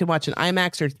 meaning you can watch an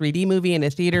IMAX or 3D movie in a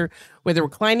theater with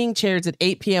reclining chairs at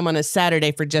 8 p.m. on a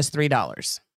Saturday for just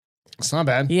 $3. It's not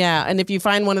bad. Yeah, and if you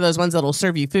find one of those ones that'll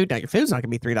serve you food, now your food's not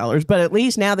going to be $3, but at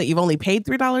least now that you've only paid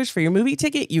 $3 for your movie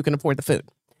ticket, you can afford the food.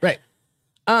 Right.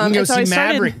 You can go see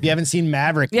Maverick. If you haven't seen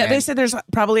Maverick, yeah, they said there's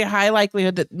probably a high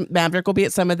likelihood that Maverick will be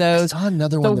at some of those. I saw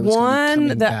another one. The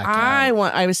one that I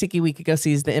was thinking we could go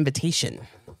see is The Invitation.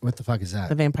 What the fuck is that?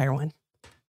 The vampire one.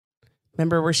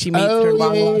 Remember where she meets her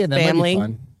long-lost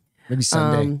family? Maybe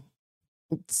Sunday.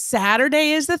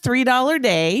 Saturday is the $3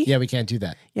 day. Yeah, we can't do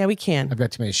that. Yeah, we can. I've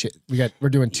got too many shit. We're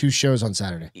doing 2 shows on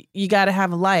Saturday. You got to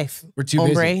have a life. We're too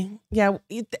busy. Yeah,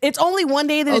 it's only one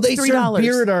day that it's $3. They serve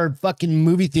beer at our fucking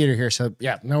movie theater here. So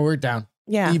yeah, no, we're down.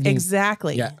 Yeah,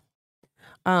 exactly. Yeah.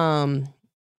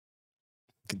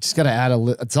 Just got to add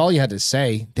that's all you had to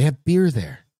say. They have beer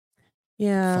there.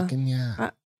 Yeah. Fucking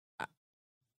yeah.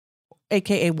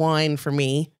 AKA wine for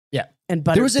me. Yeah. And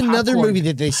butter. There was another movie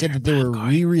that they said that they were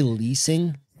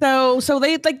re-releasing. So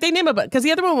they name it, because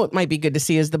the other one might be good to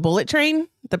see is the Bullet Train,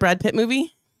 the Brad Pitt movie.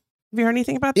 Have you heard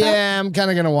anything about that? Yeah, I'm kind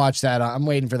of gonna watch that. I'm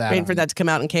waiting for that. Waiting for that to come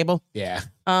out in cable. Yeah.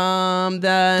 Then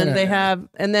they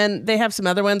have some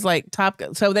other ones like Top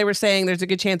Gun. So they were saying there's a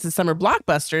good chance of summer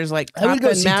blockbusters like Top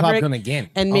Gun, Maverick, again,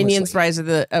 and Minions: Rise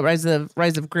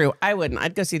of Gru. I wouldn't.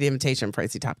 I'd go see The Invitation before I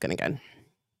see Top Gun again.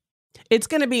 It's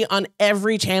going to be on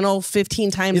every channel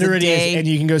 15 times a day. And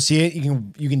you can go see it.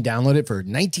 You can download it for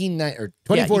 $19.99 or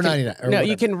 $24.99. No,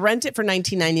 you can rent it for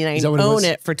 $19.99. Own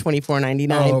it for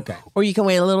 $24.99. Oh, okay. Or you can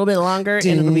wait a little bit longer and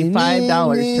it'll be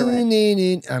 $5 to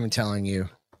rent. I'm telling you.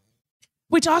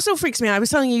 Which also freaks me out. I was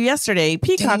telling you yesterday,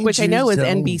 Peacock, which I know is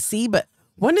NBC, but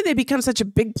when did they become such a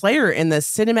big player in the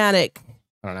cinematic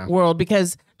world?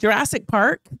 Because Jurassic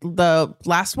Park, the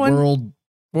last one,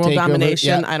 World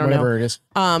Domination, I don't know, it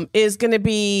is going to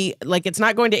be like, it's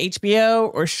not going to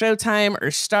HBO or Showtime or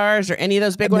Stars or any of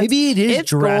those big ones. Maybe it is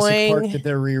Jurassic Park that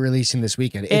they're re-releasing this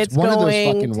weekend. It's one of those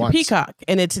fucking ones. Peacock,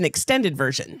 and it's an extended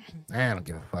version. I don't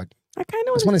give a fuck. I kind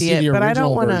of want to see it, the but I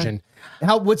don't want version.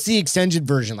 What's the extended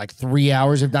version? Like 3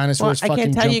 hours of dinosaurs fucking jumping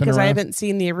around? I can't tell you because I haven't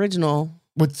seen the original.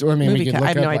 We could look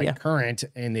up like current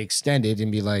and the extended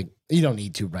and be like, you don't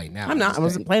need to right now. I'm not. I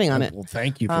wasn't planning on it. Well,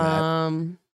 thank you for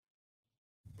that.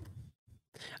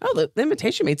 Oh, the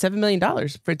Invitation made $7 million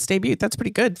for its debut. That's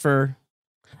pretty good for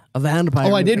a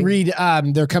vampire. Oh, I did read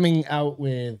they're coming out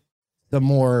with the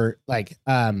more like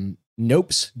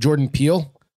Nopes, Jordan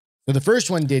Peele. So the first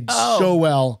one did so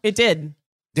well. It did.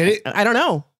 Did it? I don't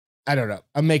know.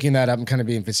 I'm making that up. I'm kind of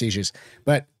being facetious,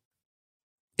 but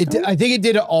I think it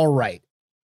did all right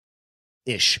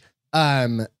ish.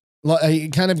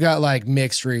 It kind of got like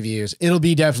mixed reviews. It'll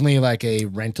be definitely like a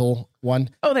rental one.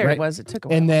 Oh, there it was. It took a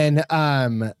while. And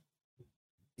then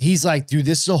he's like, dude,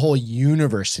 this is a whole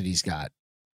universe that he's got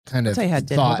kind of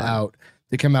thought out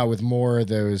to come out with more of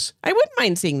those. I wouldn't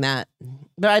mind seeing that.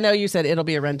 But I know you said it'll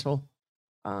be a rental.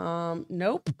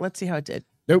 Nope. Let's see how it did.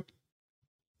 Nope.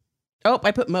 Oh,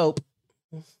 I put Mope.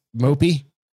 Mopey?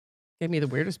 Gave me the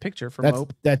weirdest picture for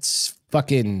Mope. That's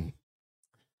fucking...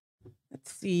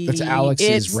 Let's see. That's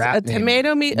Alex's rap name.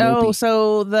 Tomato meter. Oh,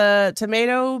 so the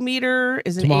tomato meter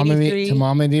is an 83.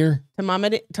 Thermometer.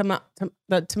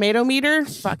 The tomato meter.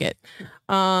 Fuck it.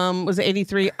 Was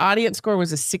 83. Audience score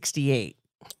was a 68.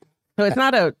 So it's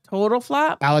not a total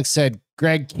flop. Alex said,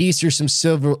 "Greg, keister some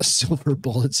silver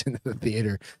bullets into the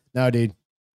theater." No, dude.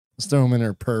 Let's throw them in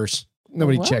her purse.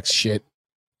 Nobody checks shit.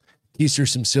 Keister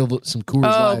some Coors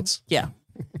Lights. Yeah.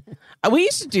 We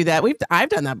used to do that. I've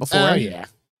done that before. Oh yeah.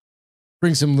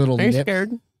 Bring some little nip. Are you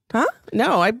scared? Huh?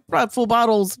 No, I brought full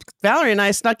bottles. Valerie and I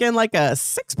snuck in like a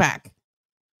 6-pack.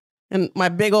 And my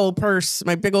big old purse,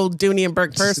 my big old Dooney and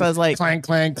Burke purse, I was like... Clang,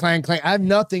 clang, clang, clang. I have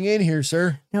nothing in here,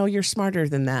 sir. No, you're smarter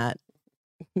than that.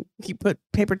 You put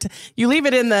paper... you leave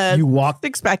it in the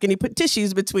 6-pack and you put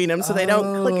tissues between them so they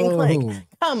don't click and clink.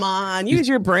 Come on, use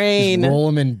your brain. Just roll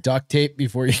them in duct tape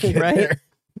before you get there.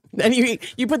 Then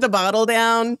you put the bottle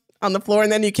down on the floor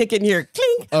and then you kick it in here.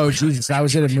 Clink. Oh, Jesus. I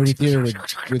was at a movie theater with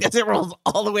because it rolls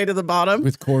all the way to the bottom.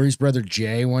 With Corey's brother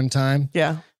Jay one time.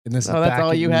 Yeah. And this is that's back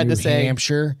all you had New to say.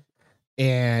 Hampshire.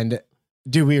 And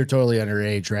dude, we were totally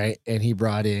underage, right? And he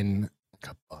brought in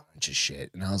like a bunch of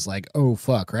shit. And I was like, oh,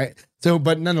 fuck, right? So,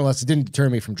 but nonetheless, it didn't deter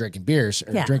me from drinking beers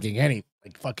or drinking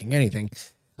fucking anything.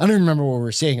 I don't even remember what we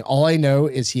were saying. All I know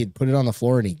is he had put it on the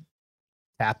floor and he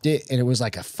tapped it. And it was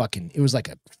like a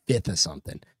 5th of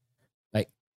something.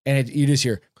 And you just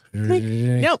hear, nope,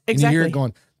 exactly. And you hear it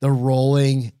going, the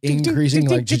rolling, increasing,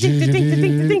 like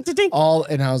all.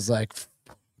 And I was like,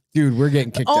 Dude, we're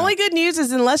getting kicked Only out. good news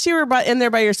is unless you were in there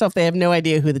by yourself, they have no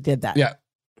idea who did that. Yeah.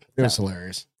 It was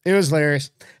hilarious. It was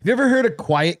hilarious. Have you ever heard of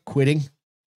quiet quitting?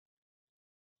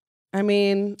 I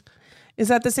mean, is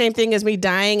that the same thing as me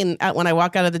dying and when I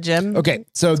walk out of the gym? Okay,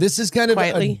 so this is kind of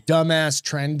quietly? a dumbass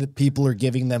trend that people are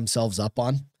giving themselves up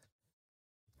on.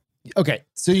 Okay,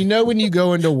 so you know when you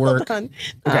go into work. Okay.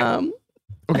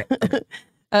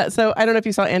 So I don't know if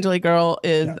you saw Angelique Girl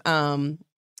is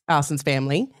Allison's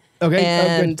family. Okay.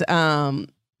 And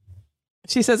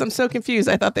she says, I'm so confused.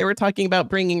 I thought they were talking about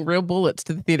bringing real bullets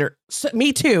to the theater. So,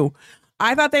 me too.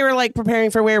 I thought they were like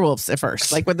preparing for werewolves at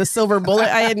first, like with the silver bullet.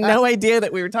 I had no idea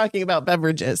that we were talking about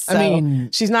beverages. So I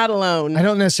mean, she's not alone. I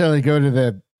don't necessarily go to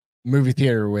the movie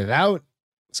theater without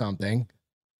something,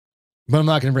 but I'm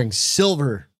not going to bring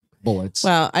silver bullets.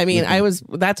 Well, I mean,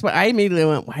 that's what I immediately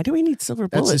went, why do we need silver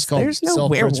bullets? There's no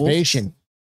werewolves.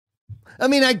 I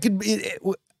mean,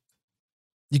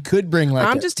 you could bring like.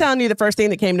 I'm just telling you the first thing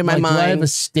that came to my mind. Do I have a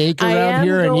stake around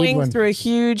here? I am going through a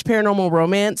huge paranormal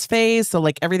romance phase. So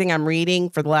like everything I'm reading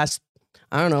for the last,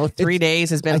 I don't know, 3 days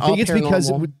has been all paranormal. I think it's because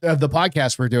of the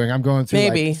podcast we're doing. I'm going through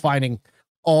like finding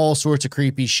all sorts of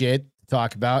creepy shit to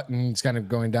talk about, and it's kind of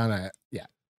going down a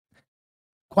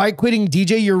quiet quitting.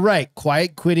 DJ, you're right.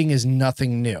 Quiet quitting is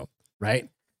nothing new, right?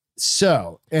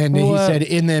 So, and he said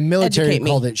in the military he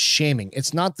called it shaming.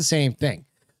 It's not the same thing.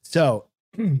 So.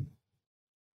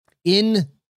 In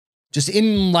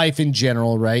life in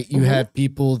general, right? You have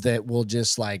people that will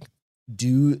just like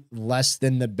do less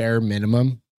than the bare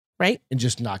minimum, right? And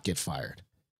just not get fired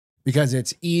because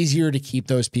it's easier to keep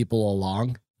those people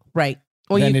along. Right.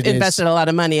 Well, you've invested a lot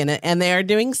of money in it and they are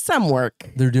doing some work.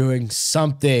 They're doing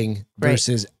something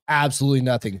versus absolutely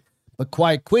nothing. But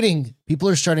quiet quitting, people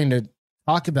are starting to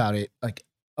talk about it like,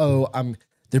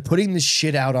 they're putting this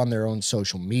shit out on their own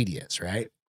social medias, right?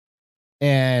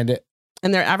 And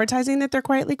they're advertising that they're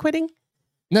quietly quitting?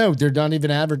 No, they're not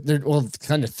even well,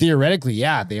 kind of theoretically,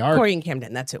 yeah, they are. Corey and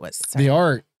Camden, that's who it was. Sorry. They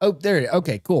are. Oh, there.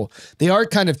 Okay, cool. They are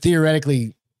kind of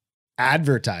theoretically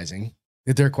advertising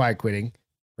that they're quiet quitting,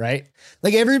 right?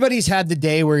 Like everybody's had the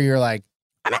day where you're like,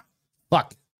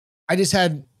 fuck, I just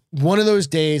had one of those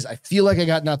days. I feel like I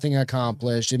got nothing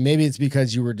accomplished. And maybe it's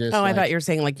because you were just. I thought you were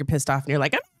saying like you're pissed off and you're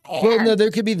like, well, no,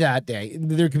 there could be that day.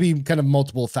 There could be kind of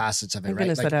multiple facets of it, right?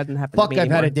 Like, that hadn't happened fuck, I've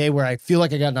had a day where I feel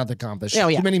like I got nothing accomplished. Oh,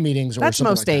 yeah. Too many meetings. Or that's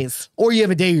most like days. That. Or you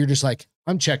have a day you're just like,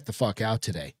 I'm checked the fuck out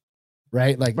today,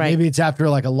 right? Like maybe it's after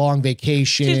like a long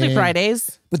vacation. It's usually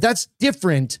Fridays. But that's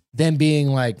different than being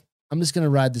like, I'm just going to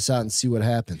ride this out and see what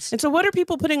happens. And so what are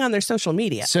people putting on their social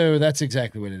media? So that's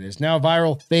exactly what it is. Now, a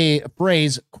viral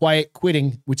phrase, quiet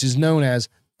quitting, which is known as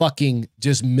fucking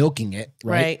just milking it,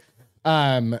 right?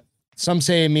 Some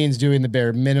say it means doing the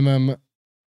bare minimum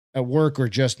at work or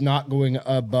just not going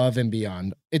above and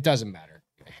beyond. It doesn't matter.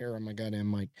 Hair on my goddamn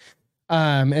mic.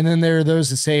 And then there are those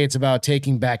that say it's about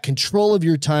taking back control of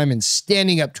your time and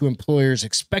standing up to employers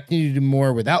expecting you to do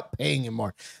more without paying you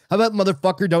more. How about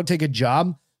motherfucker, don't take a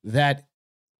job that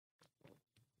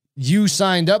you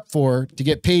signed up for to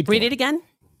get paid for. Read it again.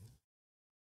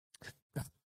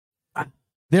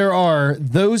 There are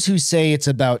those who say it's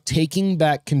about taking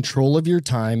back control of your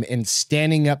time and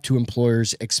standing up to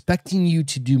employers expecting you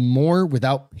to do more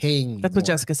without paying you. That's what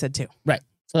Jessica said too. Right.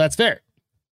 So that's fair.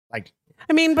 Like,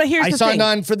 I mean, but here's the thing. I signed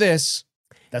on for this.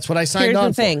 That's what I signed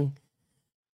on for. Here's the thing.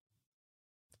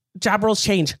 Job roles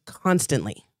change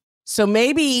constantly. So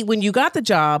maybe when you got the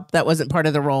job, that wasn't part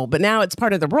of the role, but now it's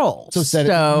part of the role.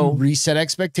 So reset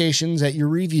expectations at your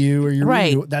review or your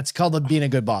review. That's called being a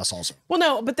good boss also. Well,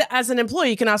 no, but as an employee,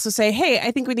 you can also say, hey,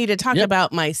 I think we need to talk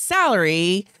about my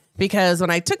salary because when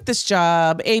I took this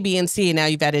job, A, B, and C, now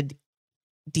you've added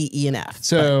D, E, and F.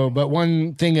 So, but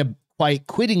one thing of quiet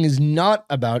quitting is not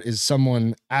about is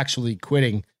someone actually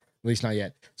quitting, at least not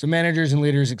yet. So managers and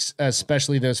leaders,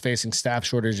 especially those facing staff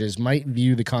shortages, might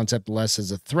view the concept less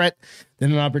as a threat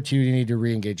than an opportunity to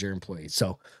re-engage your employees.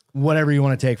 So whatever you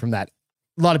want to take from that.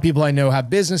 A lot of people I know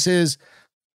have businesses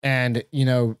and,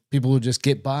 people who just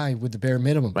get by with the bare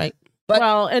minimum. Right. But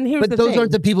those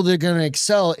aren't the people that are going to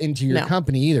excel into your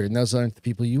company either. And those aren't the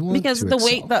people you want because to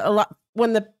excel.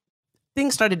 When the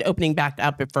things started opening back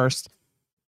up at first,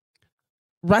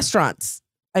 restaurants,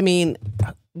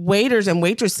 waiters and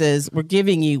waitresses were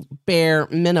giving you bare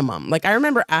minimum. Like I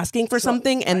remember asking for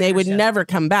something and they would never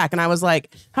come back. And I was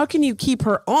like, how can you keep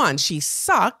her on? She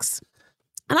sucks.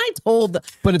 And I told,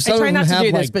 but if I try not to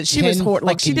do this, but she was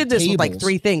she did this with like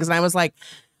 3 things. And I was like,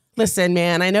 listen,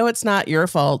 man, I know it's not your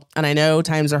fault. And I know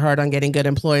times are hard on getting good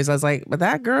employees. I was like, but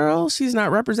that girl, she's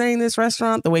not representing this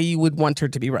restaurant the way you would want her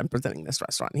to be representing this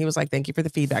restaurant. And he was like, thank you for the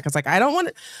feedback. I was like, I'm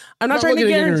not trying to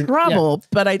get her in trouble,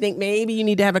 but I think maybe you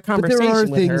need to have a conversation with her.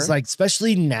 But there are things like,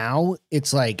 especially now,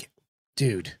 it's like,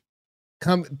 dude,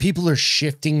 people are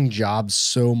shifting jobs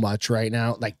so much right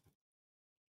now, like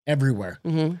everywhere.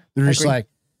 They're just like,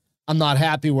 I'm not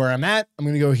happy where I'm at. I'm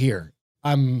going to go here.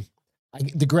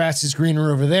 The grass is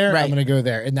greener over there. Right. I'm going to go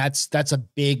there. And that's a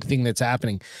big thing that's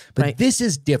happening. But this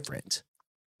is different.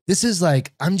 This is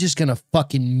like, I'm just going to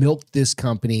fucking milk this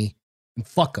company and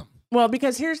fuck them. Well,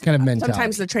 because here's kind of mentality.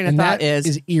 Sometimes the train of thought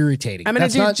is irritating. I'm going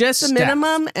to do just the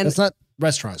minimum. And it's not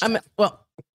restaurants. I'm going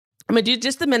to do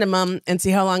just the minimum and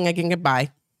see how long I can get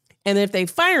by. And if they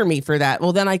fire me for that,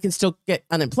 well, then I can still get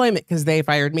unemployment because they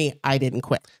fired me. I didn't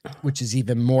quit. Which is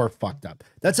even more fucked up.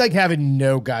 That's like having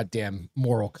no goddamn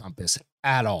moral compass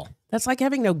at all. That's like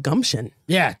having no gumption.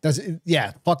 Yeah.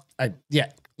 Fuck.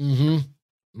 Yeah.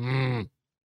 Mm-hmm.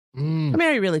 I mean,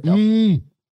 I really feel.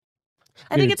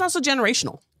 I think it's also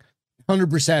generational.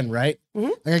 100%, right?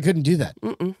 Like I couldn't do that.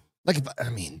 Like,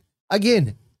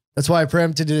 again, that's why I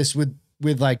preempted this with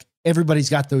like, everybody's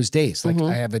got those days. Like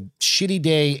I have a shitty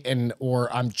day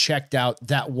or I'm checked out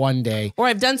that one day. Or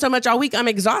I've done so much all week. I'm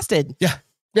exhausted. Yeah.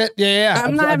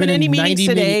 I'm not having any meetings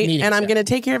today and I'm going to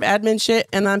take care of admin shit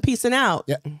and I'm peacing out.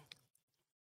 Yeah.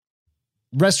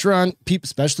 Restaurant people,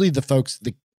 especially the folks,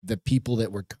 the people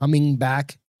that were coming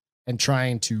back and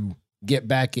trying to get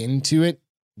back into it.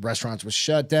 Restaurants was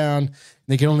shut down.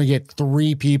 They can only get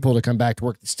 3 people to come back to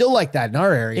work. It's still like that in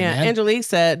our area. Yeah, man.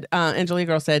 Angelique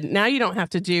girl said, now you don't have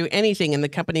to do anything and the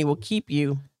company will keep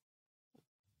you.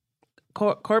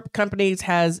 Corp companies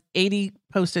has 80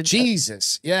 posted.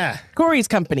 Jesus, yeah. Corey's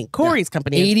company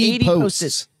 80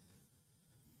 posted.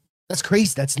 That's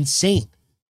crazy. That's insane,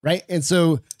 right? And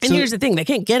here's the thing: they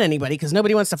can't get anybody because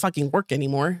nobody wants to fucking work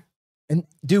anymore. And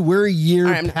dude, we're a year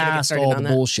past all the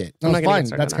bullshit. No, it's fine.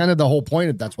 That's kind of the whole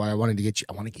point. That's why I wanted to get you.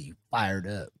 I want to get you fired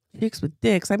up. Chicks with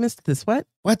dicks. I missed this. What?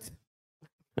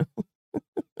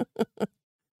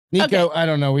 Nico, okay. I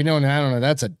don't know. I don't know.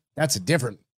 That's a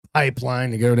different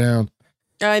pipeline to go down.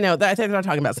 I know. I think they're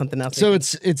talking about something else. So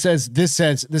this is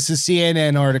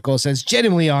CNN article. It says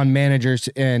genuinely on managers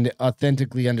and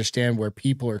authentically understand where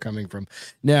people are coming from.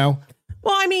 Now.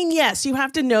 Well, I mean, yes, you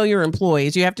have to know your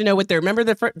employees. You have to know what remember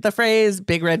the phrase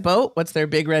big red boat? What's their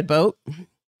big red boat?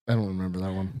 I don't remember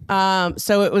that one.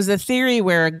 So it was a theory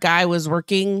where a guy was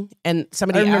working and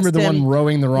somebody asked him. I remember the one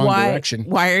rowing the wrong direction.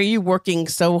 Why are you working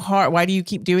so hard? Why do you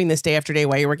keep doing this day after day?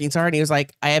 Why are you working so hard? And he was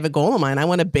like, I have a goal of mine. I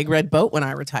want a big red boat when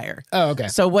I retire. Oh, okay.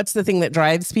 So what's the thing that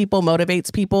drives people,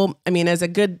 motivates people? I mean, as a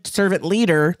good servant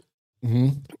leader,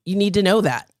 you need to know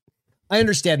that. I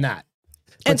understand that.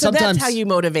 And so that's how you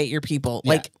motivate your people.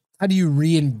 Yeah. Like, how do you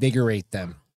reinvigorate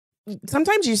them?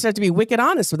 Sometimes you just have to be wicked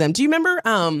honest with them. Do you remember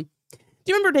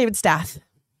David Stath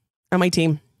on my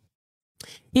team?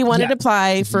 He wanted to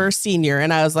apply for senior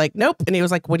and I was like, nope. And he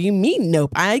was like, what do you mean?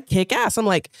 Nope. I kick ass. I'm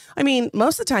like, I mean,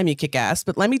 most of the time you kick ass,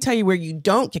 but let me tell you where you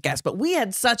don't kick ass. But we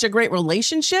had such a great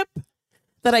relationship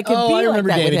that I could be like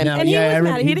that with him. And he was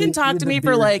mad. He didn't talk to me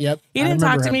for like, he didn't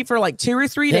talk to me for like 2 or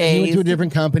 3 days. He went to a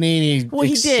different company and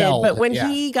he excelled. But when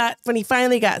he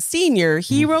finally got senior,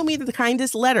 he wrote me the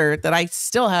kindest letter that I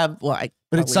still have. Well,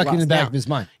 but it's stuck in the back of his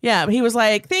mind. Yeah. But he was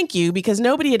like, thank you, because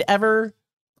nobody had ever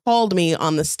called me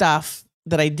on the stuff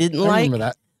that I didn't like.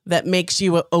 That makes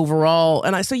you overall.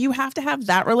 And so you have to have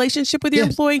that relationship with your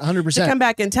employee 100%. to come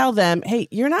back and tell them, hey,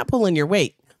 you're not pulling your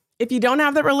weight. If you don't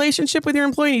have that relationship with your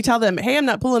employee and you tell them, hey, I'm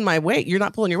not pulling my weight, you're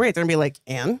not pulling your weight, they're gonna be like,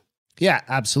 and? Yeah,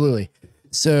 absolutely.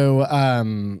 So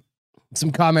some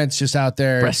comments just out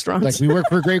there. Restaurants. Like, we work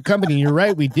for a great company. You're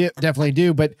right. We definitely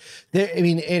do. But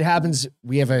it happens.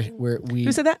 We have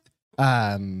who said that?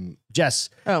 Jess.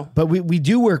 Oh, but we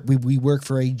do work. We work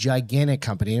for a gigantic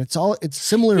company, and it's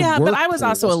similar. Yeah, but I was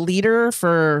also a leader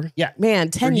for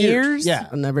 10 years. Yeah,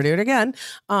 I'll never do it again.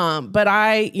 But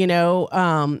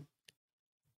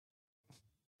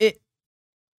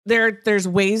there's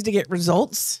ways to get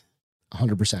results.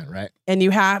 100%, right? And you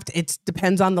have to. It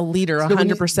depends on the leader.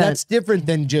 100%. That's different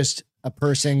than just a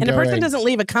person. And a person doesn't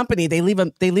leave a company. They leave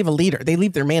a leader. They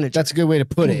leave their manager. That's a good way to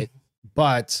put it.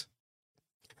 But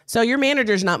so your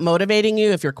manager's not motivating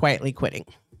you if you're quietly quitting.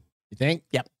 You think?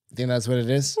 Yep. You think that's what it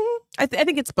is? I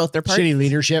think it's both their part. Shitty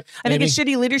leadership. I think it's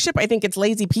shitty leadership. I think it's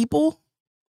lazy people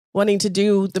wanting to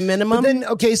do the minimum.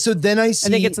 So then I see. I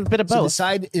think it's a bit of both. So the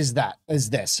side is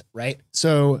this, right?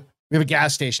 So we have a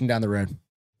gas station down the road,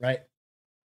 right?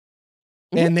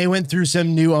 And they went through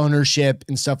some new ownership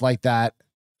and stuff like that,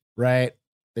 right?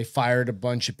 They fired a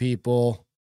bunch of people.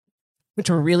 which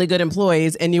were really good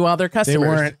employees and knew all their customers. They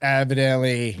weren't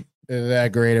evidently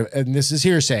that great. And this is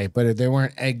hearsay, but they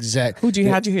weren't exact. How'd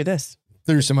you hear this?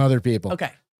 Through some other people.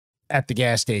 Okay. At the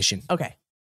gas station. Okay.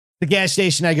 The gas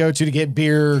station I go to get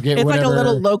beer or get whatever. It's like a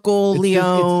little local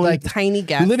Leon, like tiny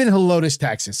gas. We live in Helotes,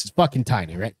 Texas. It's fucking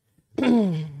tiny, right?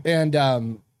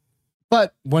 And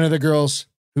but one of the girls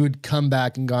who had come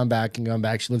back and gone back and gone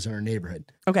back, she lives in our neighborhood.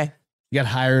 Okay. You got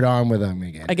hired on with them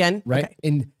again. Right? Okay.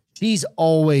 And she's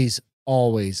always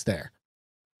there.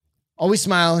 Always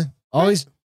smiling, always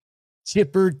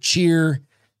chipper, cheer.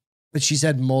 But she's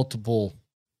had multiple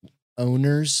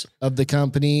owners of the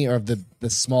company or of the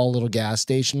small little gas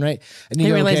station, right? And you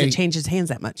didn't realize it changes hands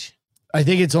that much. I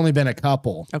think it's only been a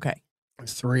couple. Okay.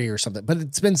 3 or something, but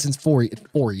it's been since 4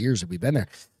 years that we've been there.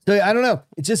 So I don't know.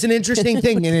 It's just an interesting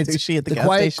thing, and it's sushi at the gas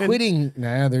quiet station? Quitting.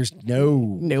 Nah, there's no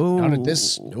none of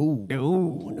this. No.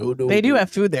 They do have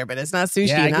food there, but it's not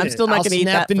sushi, and I'm still not going to eat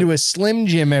that. Snap into a Slim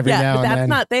Jim every now and then. That's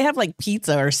not. They have like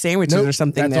pizza or sandwiches or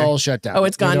something. That's there. all shut down. Oh,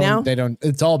 it's gone now. They don't.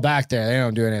 It's all back there. They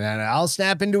don't do any of that. I'll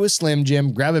snap into a Slim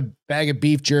Jim, grab a bag of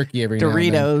beef jerky every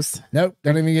Doritos. now and then. Nope,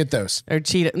 don't even get those. Or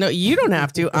Cheetos. No, you don't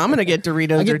have to. I'm gonna get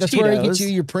Doritos or that's Cheetos. Where I get you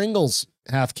your Pringles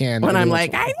half can. When I'm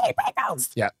like, I need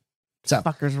Pringles. Yeah. So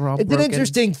fuckers were all it's broken. An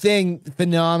interesting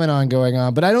phenomenon going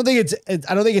on, but I don't think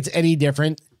it's any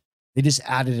different. They just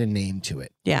added a name to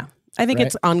it. Yeah. I think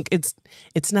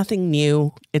it's nothing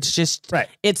new. It's just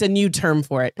it's a new term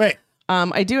for it. Right.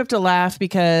 I do have to laugh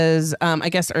because I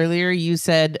guess earlier you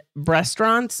said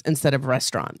restaurants instead of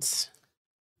restaurants.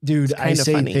 Dude, I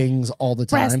say funny. Things all the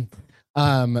time.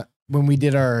 When we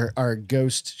did our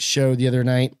ghost show the other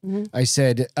night, I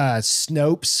said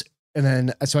Snopes. And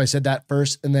then, so I said that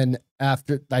first, and then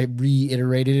after I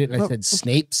reiterated it, and I said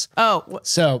Snapes. Oh,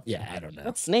 so yeah, I don't know.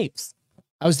 What's Snapes?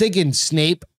 I was thinking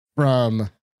Snape from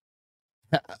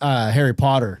Harry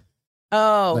Potter.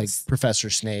 Oh, like Professor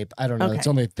Snape. I don't know. It's the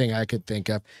only thing I could think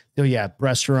of. So yeah,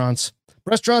 restaurants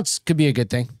could be a good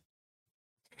thing.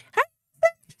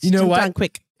 You know what?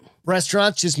 Quick.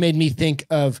 Restaurants just made me think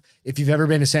of, if you've ever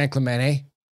been to San Clemente,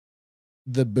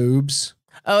 the boobs.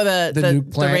 Oh, the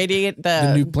nuke plant, the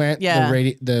nuke plant, yeah,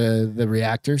 the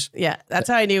reactors. Yeah, that's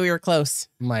how I knew we were close.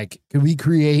 I'm like, could we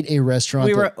create a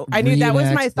restaurant? I knew that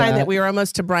was my sign that we were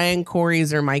almost to Brian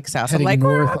Corey's or Mike's house. I'm like,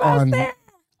 we're almost there.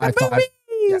 The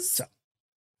boobies.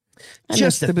 I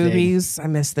miss the boobies. I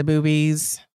miss the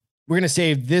boobies. We're gonna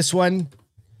save this one.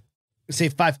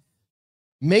 Save 5.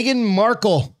 Meghan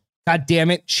Markle. God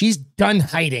damn it, she's done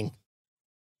hiding.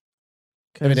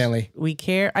 Evidently, we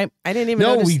care. I didn't even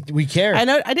notice. we care. I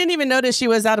didn't even notice she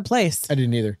was out of place. I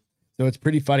didn't either. So it's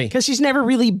pretty funny because she's never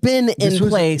really been in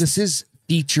place. This is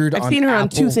featured. I've seen her on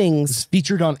 2 things. It's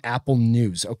featured on Apple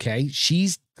News. Okay,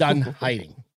 she's done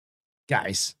hiding,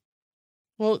 guys.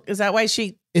 Well, is that why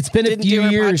she? It's been a few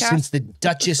years since the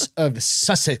Duchess of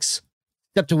Sussex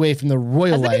stepped away from the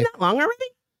royal life. Has it been that long already?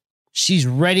 She's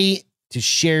ready to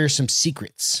share some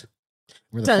secrets.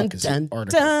 Where the fuck is the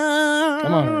article?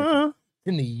 Come on.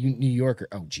 In the New Yorker.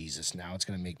 Oh, Jesus. Now it's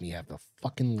going to make me have the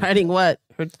fucking... Hiding what?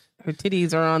 Her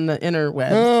titties are on the interweb.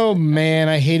 Oh, man.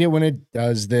 I hate it when it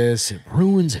does this. It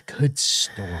ruins a good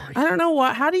story. I don't know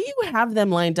what... How do you have them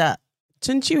lined up?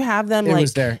 Shouldn't you have them It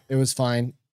was there. It was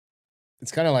fine.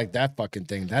 It's kind of like that fucking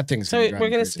thing. That thing's... So we're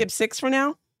going to skip 6 for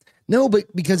now? No, but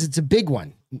because it's a big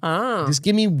one. Oh. Just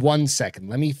give me 1 second.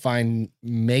 Let me find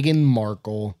Meghan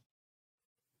Markle...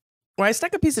 Well, I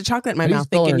stuck a piece of chocolate in my mouth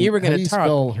thinking you were going to talk.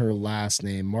 Spell her last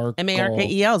name? Markle. Markel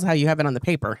is how you have it on the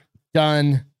paper.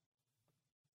 Done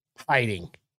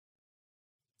hiding.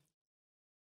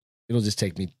 It'll just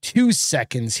take me 2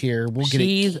 seconds here. We'll get it.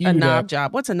 She's a knob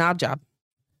job. What's a knob job?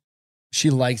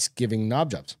 She likes giving knob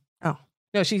jobs. Oh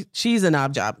no, she's a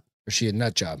knob job. Or is she a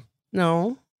nut job?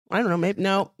 No, I don't know.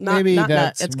 Maybe not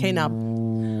that's nut. It's K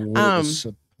knob.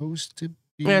 Supposed to be.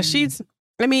 Yeah, she's.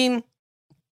 I mean.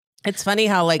 It's funny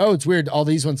how it's weird. All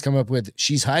these ones come up with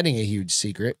she's hiding a huge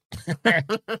secret.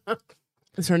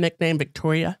 Is her nickname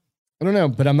Victoria? I don't know,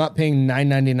 but I'm not paying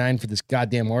 $9.99 for this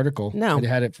goddamn article. No, I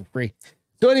had it for free.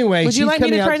 So anyway, would you like me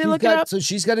to try to look it up? So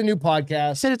she's got a new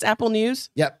podcast. Said it's Apple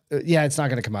News. Yep. Yeah, it's not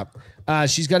going to come up.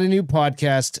 She's got a new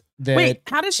podcast. Wait,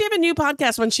 how does she have a new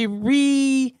podcast when she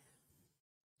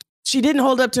didn't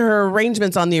hold up to her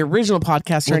arrangements on the original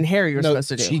podcast her and Harry were supposed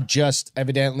to do? She just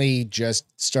evidently just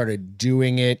started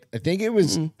doing it. I think it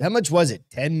was, how much was it?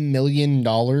 $10 million?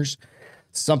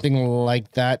 Something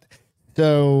like that.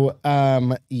 So,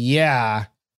 yeah,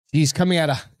 she's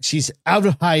out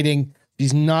of hiding.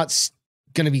 She's not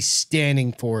going to be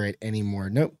standing for it anymore.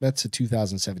 Nope, that's a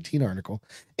 2017 article.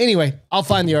 Anyway, I'll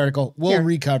find the article. We'll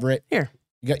recover it. Here.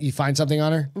 You find something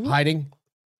on her? Hiding?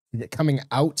 Is it coming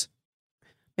out?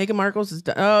 Meghan Markle's is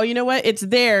done. Oh, you know what? It's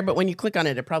there, but when you click on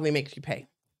it, it probably makes you pay.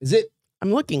 Is it?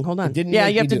 I'm looking. Hold on. Yeah,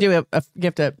 you have to do you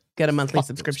have to get a monthly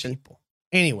subscription.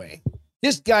 Anyway,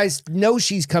 this guys know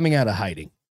she's coming out of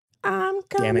hiding. I'm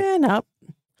coming up.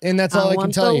 And that's all I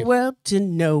can tell you. I want the world to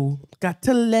know. Got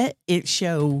to let it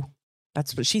show.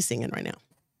 That's what she's singing right now.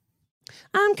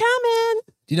 I'm coming.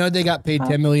 Do you know they got paid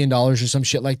 $10 million or some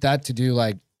shit like that to do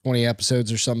like 20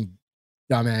 episodes or some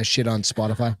dumbass shit on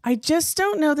Spotify? I just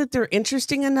don't know that they're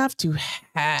interesting enough to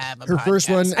have a Her podcast. first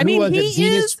one. I mean, he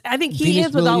is. I think he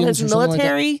is with all his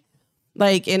military,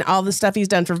 like in all the stuff he's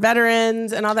done for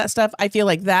veterans and all that stuff. I feel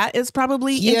like that is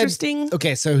probably interesting.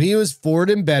 Okay, so he was forward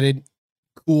embedded.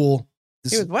 Cool.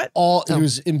 He was what? He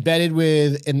was embedded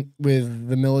with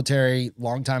the military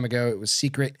long time ago. It was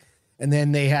secret. And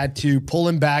then they had to pull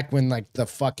him back when like the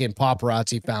fucking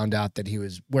paparazzi found out that he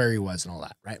was where he was and all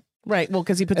that, right? Right. Well,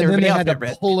 because he put everybody out there. They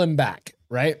had to pull him back,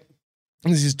 right?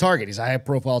 This is his target. He's a high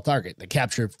profile target. They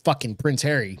captured fucking Prince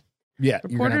Harry. Yeah.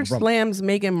 Reporter slams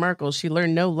Meghan Markle. She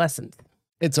learned no lessons.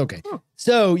 It's okay. Oh.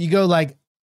 So you go like,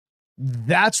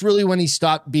 that's really when he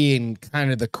stopped being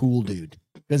kind of the cool dude.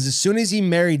 Because as soon as he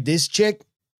married this chick,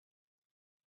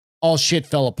 all shit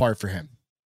fell apart for him.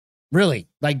 Really?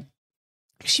 Like,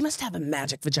 she must have a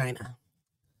magic vagina.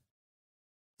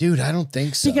 Dude, I don't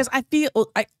think so. Because I feel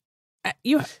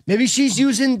maybe she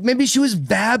was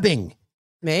vabbing.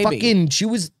 Maybe. Fucking she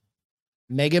was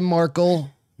Meghan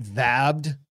Markle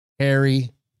vabbed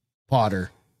Harry Potter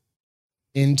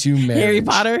into marriage. Harry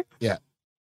Potter? Yeah.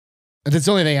 That's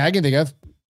the only thing I can think of.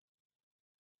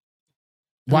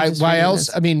 Why else?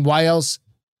 I mean, why else?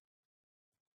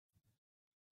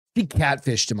 She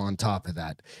catfished him on top of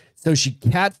that. So she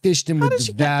catfished him with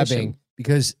the vabbing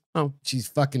because she's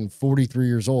fucking 43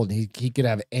 years old and he could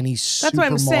have any supermodel. That's what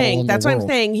I'm saying. That's what I'm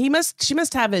saying. She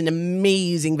must have an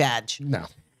amazing vag. No.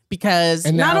 Because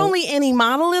not only any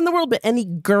model in the world, but any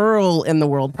girl in the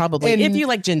world, probably. If you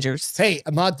like gingers. Hey,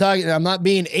 I'm not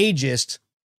being ageist,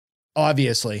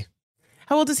 obviously.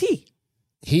 How old is he?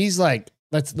 He's like,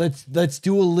 let's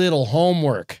do a little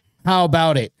homework. How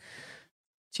about it?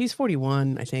 She's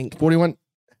 41, I think. 41?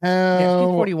 Yeah, she's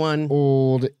 41. How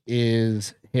old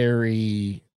is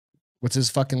Harry? What's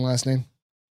his fucking last name?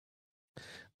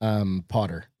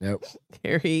 Potter. Nope.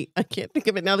 Harry. I can't think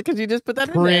of it now because you just put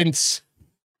that Prince.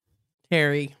 In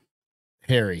there.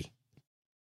 Harry.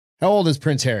 How old is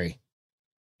Prince Harry?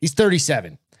 He's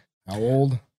 37. How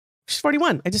old? She's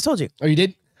 41. I just told you. Oh, you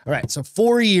did? All right. So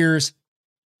 4 years.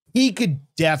 He could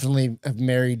definitely have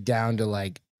married down to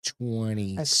like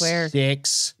 26. I swear.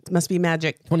 It must be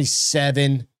magic.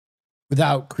 27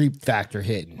 without creep factor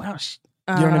hitting. Wow.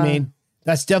 You know what I mean?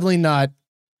 That's definitely not,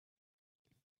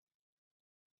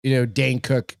 Dane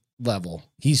Cook level.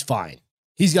 He's fine.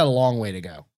 He's got a long way to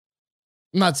go.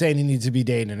 I'm not saying he needs to be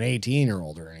dating an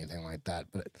 18-year-old or anything like that,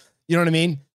 but you know what I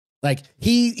mean? Like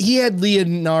he had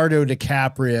Leonardo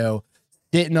DiCaprio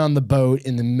sitting on the boat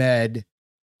in the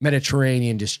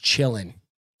Mediterranean just chilling.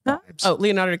 Huh? Oh,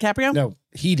 Leonardo DiCaprio? No,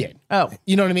 he did. Oh.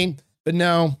 You know what I mean? But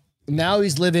no, now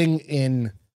he's living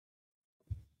in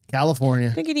California.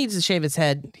 I think he needs to shave his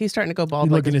head. He's starting to go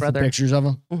bald like his brother. Looking at the pictures of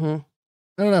him? Mm-hmm.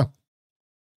 I don't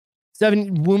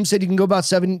know. Womb said you can go about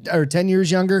 7 or 10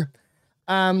 years younger.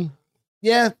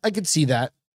 Yeah, I could see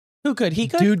that. Who could? He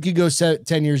could? Dude could go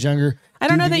 10 years younger. I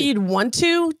don't know that you'd want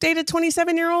to date a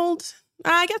 27-year-old.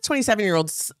 I guess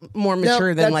 27-year-olds more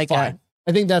mature than like fine.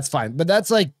 I think that's fine. But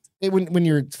that's like when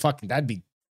you're fucking, that'd be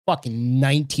fucking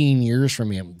 19 years from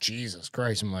me. Jesus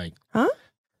Christ. I'm like, huh?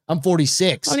 I'm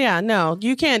 46. Oh yeah, no,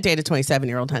 you can't date a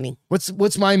 27-year-old, honey.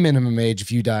 What's my minimum age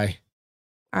if you die?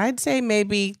 I'd say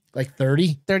maybe like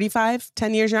 30, 35,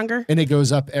 10 years younger. And it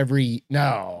goes up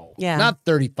not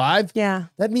 35. Yeah.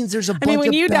 That means there's a bunch of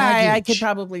when you baggage. die, I could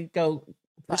probably go.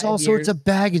 There's all sorts of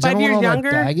baggage. 5 years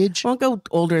younger. Baggage. Won't go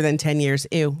older than 10 years.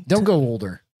 Ew. Don't go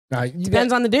older. No,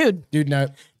 depends on the dude. Dude, no.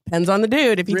 Depends on the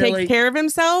dude. If he takes care of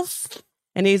himself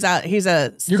and he's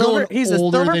a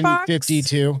silver fox.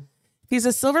 52. He's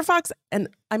a silver fox, and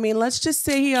I mean, let's just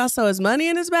say he also has money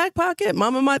in his back pocket.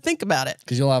 Mama might think about it.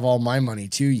 Because you'll have all my money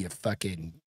too, you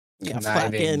fucking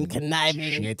conniving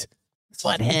shit.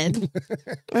 Butthead.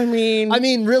 I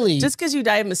mean, really, just because you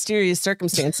die of mysterious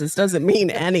circumstances doesn't mean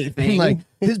anything. Like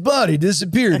his body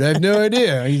disappeared. I have no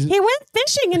idea. He went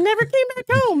fishing and never came back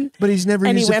home. But he's never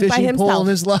used a fishing pole in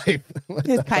his life.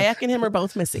 His kayak and him are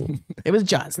both missing. It was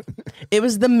Jaws. It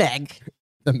was the Meg.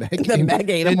 The Meg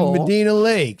ate a hole. Medina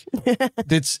Lake.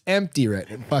 That's empty right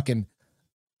now. Fucking,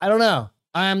 I don't know.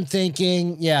 I'm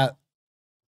thinking, yeah.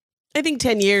 I think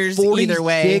 10 years 46, either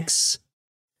way.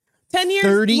 10 years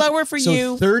 30, lower for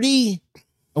you. 30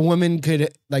 A woman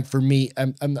could, like, for me,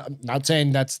 I'm not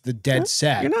saying that's the dead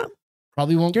set. You're not.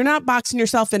 Probably won't. You're not boxing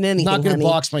yourself in anything. I'm not going to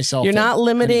box myself. You're not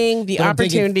limiting the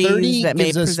opportunities that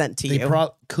may present to you. They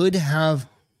could have,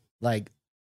 like,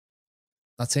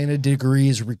 not saying a degree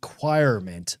is a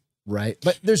requirement, right?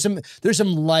 But there's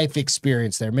some life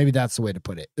experience there. Maybe that's the way to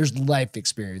put it. There's life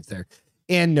experience there,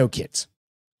 and no kids.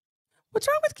 What's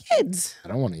wrong with kids? I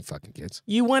don't want any fucking kids.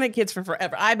 You wanted kids for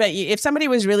forever. I bet you, if somebody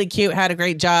was really cute, had a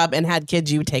great job, and had kids,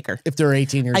 you would take her. If they're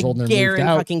 18 years old and they're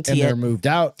moved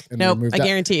out, nope, I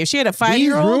guarantee you. If she had a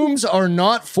 5-year-old. These rooms are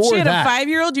not for that. She had a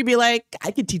 5-year-old, you'd be like,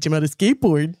 I could teach him how to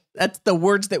skateboard. That's the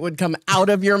words that would come out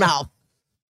of your mouth.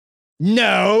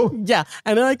 No. Yeah,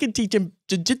 and then I could teach him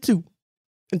jiu-jitsu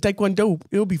and taekwondo.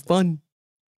 It'll be fun.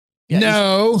 Yeah,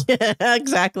 no. Yeah,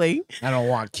 exactly. I don't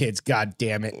want kids. God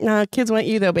damn it. Kids want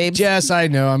you though, babe. Jess, I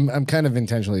know. I'm kind of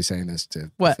intentionally saying this to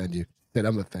offend you. That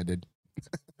I'm offended.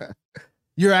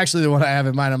 You're actually the one I have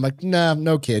in mind. I'm like, nah,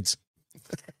 no kids.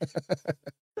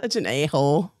 Such an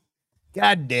a-hole.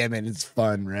 God damn it. It's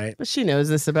fun, right? But she knows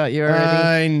this about you already.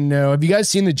 I know. Have you guys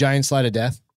seen the giant slide of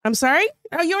death? I'm sorry?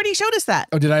 Oh, you already showed us that.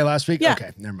 Oh, did I last week? Yeah.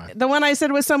 Okay, never mind. The one I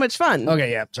said was so much fun.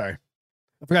 Okay, yeah, sorry.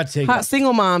 I forgot to take Hot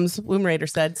single moms, Womb Raider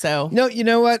said so. No, you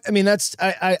know what? I mean, that's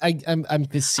I'm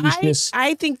facetious.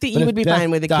 I think that you would be fine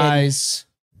with a kid.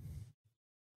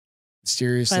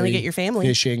 Seriously. Finally get your family.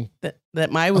 Fishing.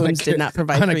 That my wombs did not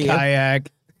provide for you. On a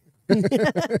kayak.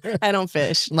 I don't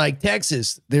fish. Like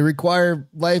Texas, they require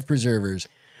life preservers.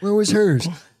 Where was hers?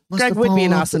 Greg would be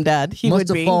an awesome dad. He would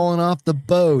be. Must have fallen off the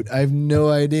boat. I have no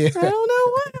idea. I don't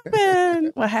know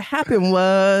what happened.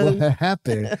 What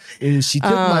happened is she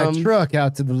took my truck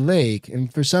out to the lake,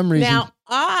 and for some reason. Now,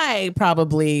 I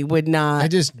probably would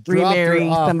not remarry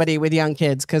somebody with young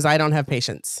kids because I don't have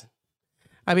patience.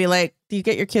 I'd be like, do you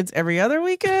get your kids every other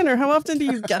weekend, or how often do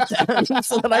you get them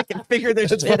so that I can figure this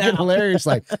shit out? Hilarious.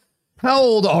 Like, how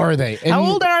old are they? And how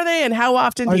old are they, and how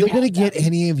often do you? Are they going to get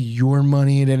any of your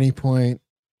money at any point?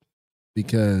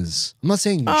 Because I'm not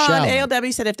saying you shall. And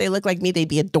ALW said if they look like me, they'd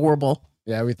be adorable.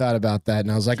 Yeah, we thought about that,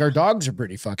 and I was like, our dogs are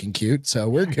pretty fucking cute, so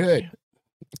we're good.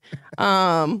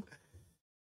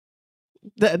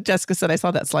 Jessica said I saw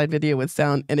that slide video with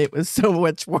sound, and it was so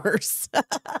much worse.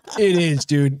 It is,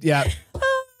 dude. Yeah,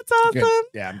 it's awesome. Good.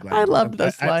 Yeah, I'm glad. I loved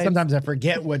those slides. Sometimes I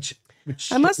forget which.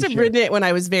 I must have ridden it when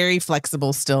I was very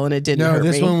flexible still, and it didn't hurt me.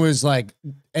 No, this one was like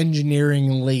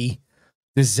engineeringly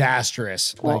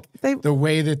disastrous. Well, like the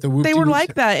way that they were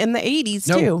like that in the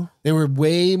 80s too. They were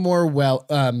way more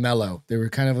mellow. They were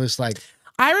kind of just like,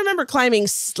 I remember climbing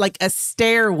like a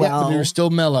stairwell. Yeah, but they were still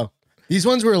mellow. These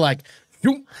ones were like,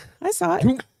 I saw it.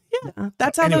 Yeah,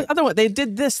 that's how the other one. They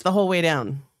did this the whole way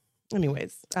down.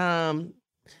 Anyways, all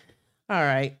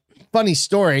right. Funny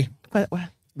story. What?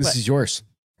 This is yours.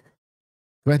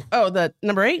 Go ahead. Oh, the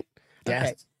number 8. Yes.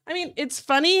 Okay. I mean, it's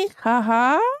funny.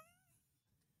 Haha.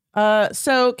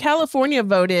 So California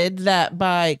voted that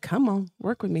by, come on,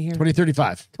 work with me here.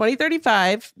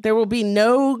 2035, there will be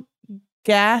no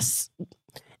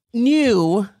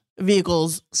new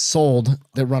vehicles sold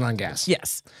that run on gas.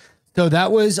 Yes. So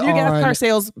that was new gas car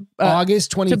sales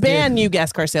August 25th. To ban new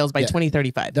gas car sales by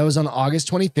 2035. That was on August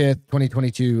 25th,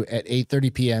 2022 at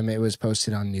 8:30 p.m. It was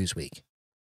posted on Newsweek.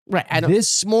 Right.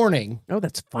 This morning. Oh,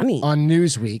 that's funny. On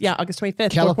Newsweek. Yeah, August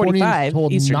 25th. California is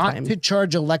told Eastern not time. to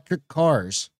charge electric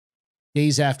cars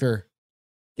days after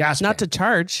gas. Not to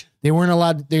charge. They weren't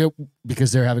allowed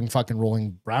because they're having fucking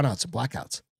rolling brownouts and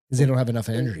blackouts because they don't have enough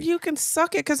energy. You can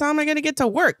suck it because how am I going to get to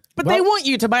work? But they want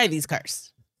you to buy these cars.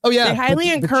 Oh yeah, they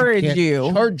highly encourage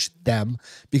you. Charge them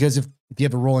because if you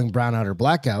have a rolling brownout or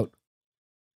blackout,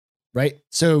 right?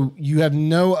 So you have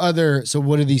no other. So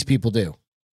what do these people do?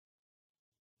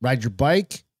 Ride your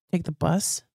bike? Take the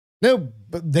bus? No,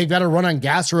 but they've got to run on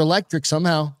gas or electric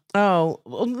somehow. Oh,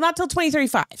 well, not till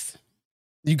 2035.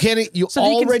 You can't. You so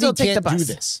already you can still can't take the bus. do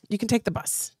this. You can take the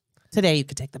bus today. You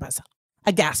could take the bus,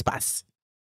 a gas bus.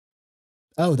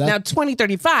 Oh, now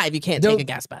 2035, you can't take a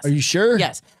gas bus. Are you sure?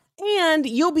 Yes. And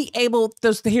you'll be able,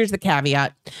 here's the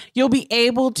caveat. You'll be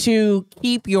able to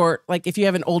keep your, like if you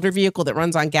have an older vehicle that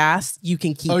runs on gas, you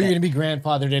can keep it. Oh, you're going to be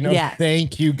grandfathered in. Yeah. Oh,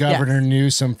 thank you, Governor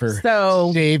Newsom, for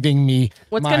saving me.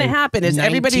 What's going to happen is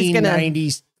everybody's going to...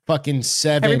 1990s fucking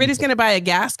 7. Everybody's going to buy a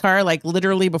gas car like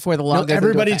literally before the law goes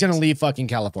everybody's into going to leave fucking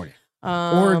California.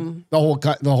 Or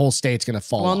the whole state's gonna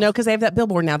fall. Well, off. no, because they have that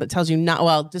billboard now that tells you not.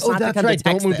 Well, just not to come to Texas.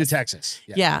 Don't move to Texas.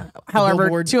 Yeah.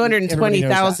 However,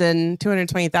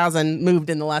 220,000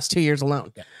 moved in the last 2 years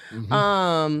alone. Yeah.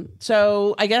 Mm-hmm.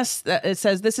 So I guess it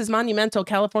says this is monumental.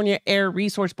 California Air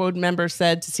Resource Board member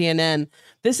said to CNN,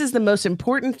 "This is the most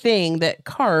important thing that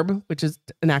CARB, which is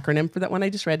an acronym for that one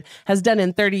I just read, has done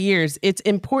in 30 years. It's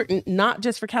important not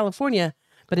just for California,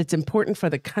 but it's important for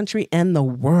the country and the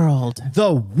world."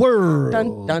 The world.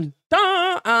 Dun, dun,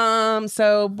 dun.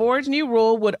 So board's new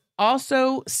rule would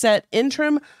also set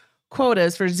interim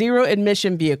quotas for zero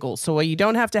emission vehicles. So you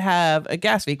don't have to have a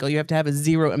gas vehicle. You have to have a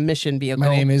zero emission vehicle.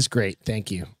 My name is great.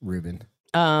 Thank you, Ruben.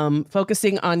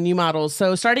 Focusing on new models.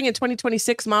 So starting in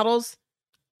 2026 models,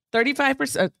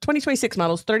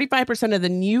 35% of the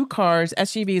new cars,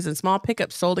 SUVs, and small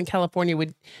pickups sold in California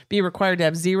would be required to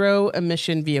have zero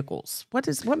emission vehicles.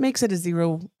 What makes it a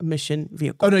zero emission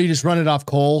vehicle? Oh no, you just run it off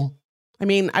coal. I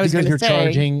mean, I was going to say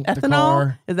charging ethanol. The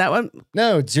car. Is that what?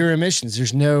 No, it's zero emissions.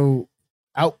 There's no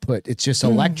output. It's just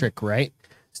electric, right?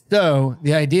 So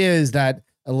the idea is that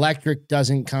electric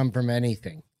doesn't come from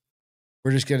anything.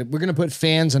 We're gonna put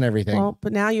fans on everything. Well,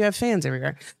 but now you have fans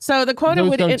everywhere. So the quota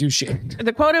don't do shit.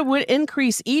 The quota would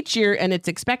increase each year, and it's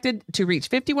expected to reach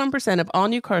 51% of all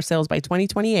new car sales by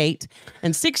 2028,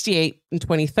 and 68% in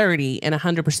 2030, and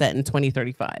 100% in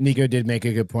 2035. Nico did make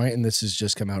a good point, and this has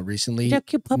just come out recently.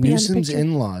 Newsom's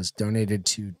in-laws donated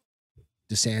to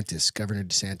Governor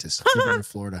DeSantis, of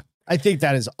Florida. I think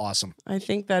that is awesome. I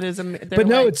think that is but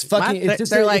no, it's fucking.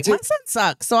 They're like, my son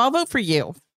sucks, so I'll vote for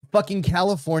you. Fucking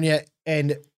California,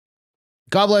 and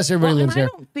God bless everybody who lives there.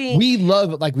 We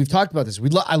love, like we've talked about this.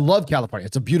 I love California.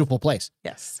 It's a beautiful place.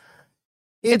 Yes,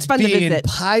 it's fun to visit.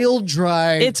 Pile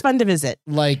drive. It's fun to visit.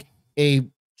 Like a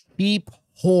cheap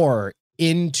whore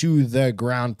into the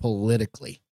ground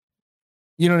politically.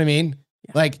 You know what I mean?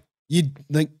 Yeah. Like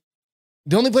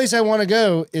the only place I want to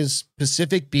go is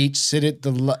Pacific Beach. Sit at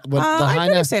the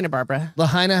Lahaina, Santa Barbara,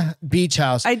 Lahaina Beach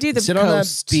House. I do the sit coast. On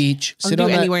that beach. I'll do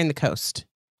anywhere in the coast.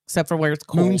 Except for where it's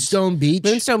cold. Moonstone Beach,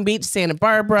 Santa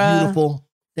Barbara. Beautiful.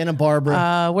 Santa Barbara.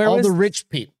 All the rich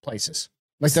places.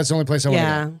 Like that's the only place I want to go.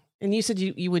 Yeah. And you said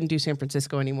you wouldn't do San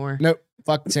Francisco anymore. Nope.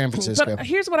 Fuck San Francisco. But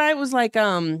here's what I was like.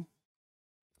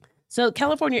 So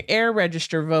California Air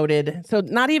Register voted. So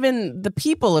not even the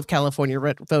people of California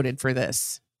voted for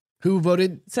this. Who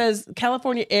voted? It says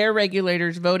California air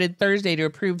regulators voted Thursday to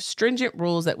approve stringent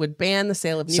rules that would ban the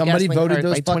sale of new Somebody gasoline voted cars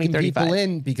those by fucking people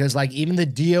in because like even the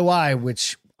DOI,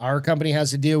 which our company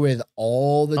has to deal with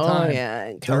all the time. Oh,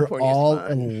 yeah. They're all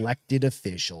elected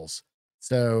officials.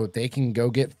 So they can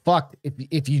go get fucked.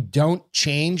 If you don't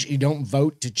change, you don't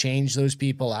vote to change those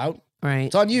people out. Right.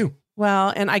 It's on you.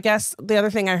 Well, and I guess the other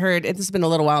thing I heard, this has been a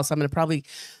little while, so I'm going to probably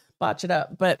botch it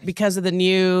up. But because of the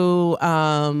new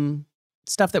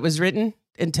stuff that was written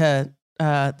into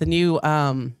the new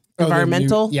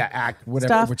environmental act, whatever,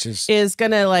 stuff, which is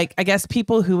going to like, I guess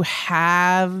people who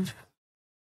have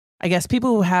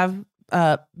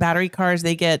battery cars,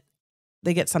 they get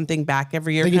something back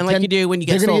every year, kind of like you do when you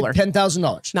get solar.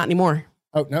 $10,000. Not anymore.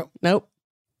 Oh no, nope.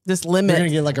 This limit. They're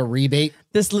gonna get like a rebate.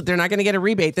 They're not gonna get a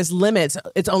rebate. This limits.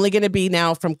 It's only gonna be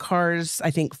now from cars. I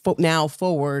think now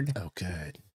forward. Oh,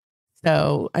 good.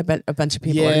 So I bet a bunch of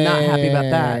people are not happy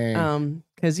about that.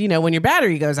 Because when your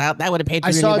battery goes out, that would have paid for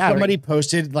your new battery. Somebody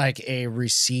posted like a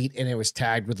receipt and it was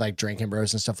tagged with like Drinking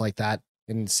Bros and stuff like that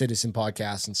and Citizen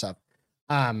Podcasts and stuff.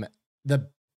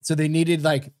 So they needed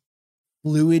like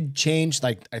fluid change,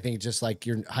 like I think just like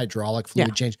your hydraulic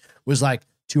fluid change was like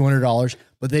 $200,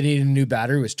 but they needed a new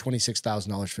battery. It was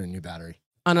 $26,000 for a new battery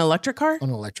on an electric car, on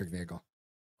an electric vehicle.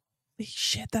 Holy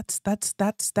shit, that's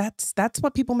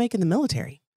what people make in the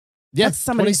military. Yeah, that's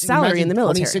somebody's salary in the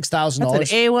military. $26,000.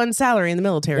 That's an A1 salary in the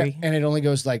military, and it only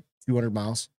goes like 200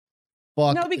 miles.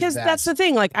 Fuck, no, because that's the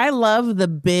thing. Like, I love the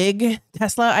big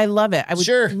Tesla. I love it. I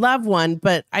would love one,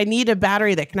 but I need a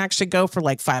battery that can actually go for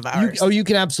like 5 hours. You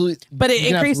can absolutely. But it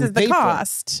increases the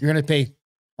cost. You're going to pay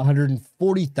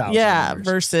 $140,000. Yeah,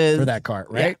 versus for that car,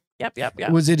 right?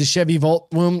 Yep. Was it a Chevy Volt?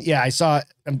 Yeah, I saw it.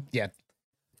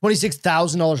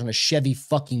 $26,000 on a Chevy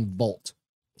fucking Volt.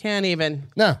 Can't even.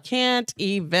 No. Can't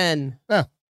even. No.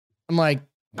 I'm like,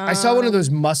 I saw one of those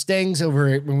Mustangs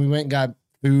over when we went and got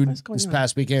food this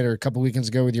past weekend or a couple weekends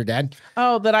ago with your dad.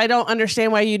 Oh, that I don't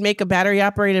understand why you'd make a battery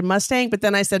operated Mustang. But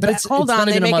then I said, hold on.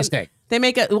 They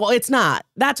make it. Well, it's not.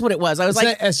 That's what it was. I was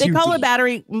like, they call it a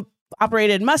battery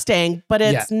operated Mustang, but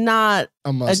it's not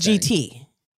a GT.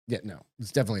 Yeah, no,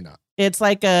 it's definitely not. It's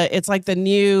like the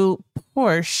new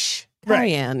Porsche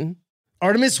Cayenne.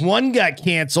 Artemis 1 got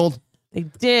canceled. They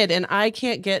did, and I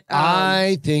can't get...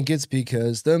 I think it's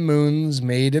because the moon's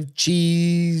made of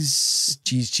cheese.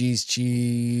 Cheese.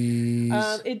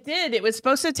 It did. It was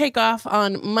supposed to take off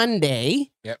on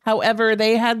Monday. Yep. However,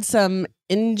 they had some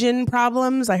engine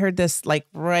problems. I heard this like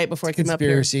right before I came up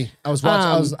here. Conspiracy. I was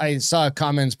watching. I saw a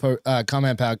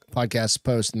podcast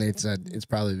post, and they said it's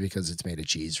probably because it's made of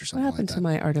cheese or something. What happened to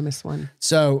my Artemis one?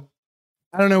 So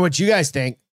I don't know what you guys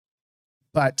think,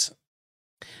 but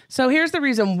so here's the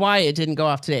reason why it didn't go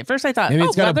off today. At first, I thought maybe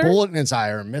it's got a bullet in its eye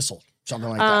or a missile, something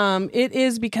like that. It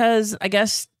is because I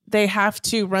guess they have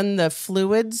to run the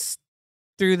fluids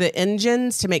through the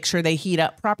engines to make sure they heat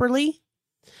up properly.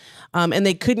 And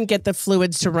they couldn't get the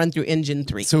fluids to run through engine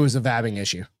 3. So it was a vabbing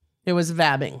issue. It was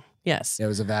vabbing. Yes. It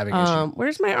was a vabbing issue.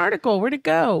 Where's my article? Where'd it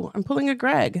go? I'm pulling a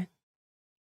Greg. It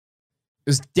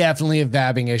was definitely a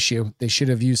vabbing issue. They should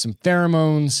have used some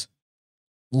pheromones,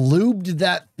 lubed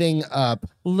that thing up.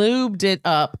 Lubed it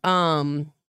up.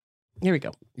 Here we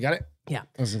go. You got it? Yeah.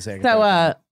 I was gonna say.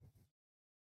 So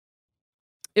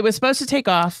it was supposed to take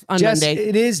off on Monday.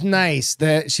 It is nice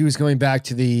that she was going back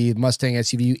to the Mustang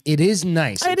SUV. It is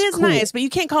nice. It is cool. Nice, but you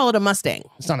can't call it a Mustang.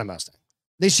 It's not a Mustang.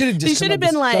 They should have just. They should have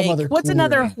been like, what's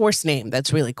another horse name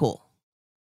that's really cool?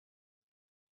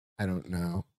 I don't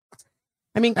know.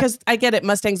 I mean, because I get it.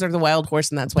 Mustangs are the wild horse,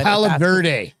 and that's why. Palo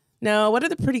Verde. No, what are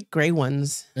the pretty gray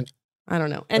ones? I don't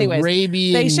know. Anyways,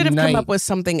 Arabian they should have Night. come up with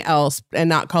something else and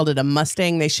not called it a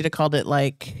Mustang. They should have called it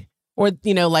like, or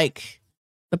like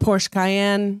the Porsche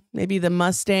Cayenne, maybe the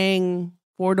Mustang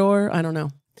 4-door. I don't know.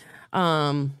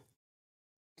 And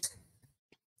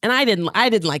I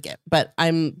didn't like it, but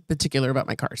I'm particular about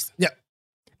my cars. Yep.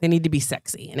 They need to be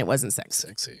sexy, and it wasn't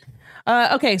sexy.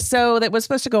 Okay, so that was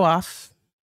supposed to go off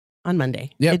on Monday.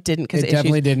 Yep. It didn't because it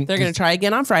definitely didn't. They're going to try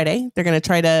again on Friday. They're going to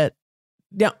try to,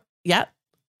 They're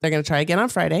going to try again on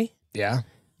Friday. Yeah.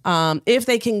 If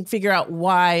they can figure out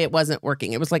why it wasn't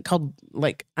working. It was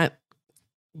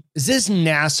is this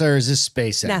NASA or is this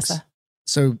SpaceX? NASA.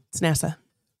 So it's NASA.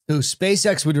 So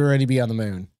SpaceX would already be on the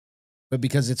moon, but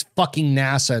because it's fucking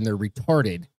NASA and they're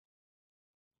retarded,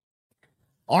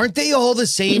 aren't they all the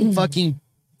same fucking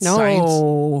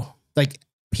science? Like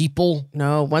people?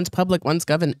 No, one's public, one's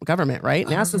government, right?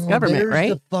 NASA's government, right?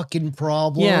 There's the fucking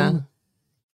problem. Yeah.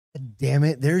 Damn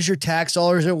it. There's your tax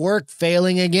dollars at work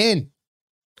failing again.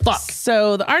 Fuck.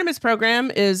 So the Artemis program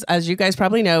is, as you guys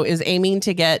probably know, is aiming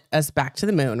to get us back to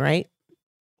the moon, right?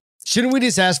 Shouldn't we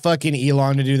just ask fucking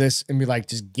Elon to do this and be like,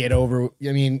 just get over?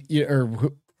 I mean, I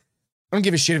don't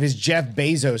give a shit if it's Jeff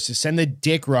Bezos to send the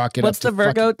dick rocket. What's the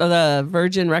the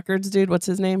Virgin Records dude? What's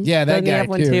his name? Yeah, that guy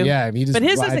too. Yeah, he just but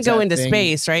his doesn't go into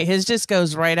space, right? His just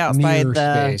goes right outside near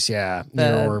space. Yeah,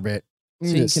 near orbit. So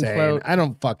you can float. I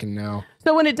don't fucking know.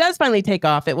 So when it does finally take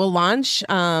off, it will launch.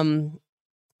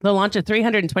 They'll launch a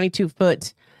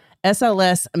 322-foot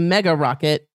SLS mega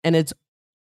rocket, and it's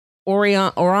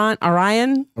Orion capsule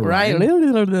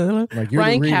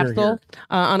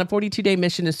on a 42-day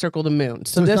mission to circle the moon.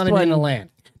 So this it's not one, even to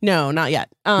land. No, not yet.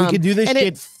 We could do this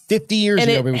shit 50 years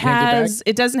ago, but we can't get back.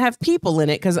 It doesn't have people in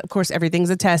it because, of course,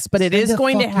 everything's a test. But it is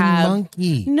going to have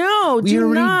monkey. No, we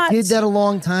already did that a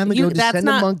long time ago. That's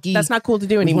not a monkey. That's not cool to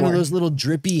do anymore. One of those little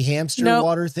drippy hamster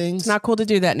water things. It's not cool to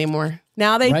do that anymore.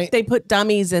 Now they put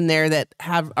dummies in there that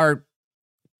are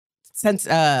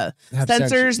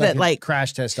sensors that like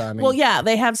crash test on me. Well, yeah,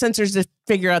 they have sensors to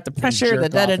figure out the pressure, the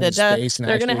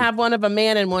They're going to have one of a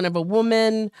man and one of a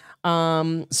woman.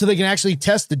 So they can actually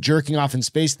test the jerking off in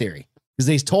space theory because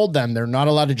they told them they're not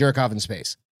allowed to jerk off in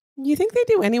space. You think they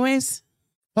do anyways?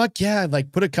 Fuck yeah,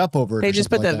 like put a cup over it. They just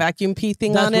put the vacuum pee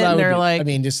thing on it and they're like, I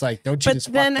mean, just like, don't you just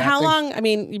But then how long? I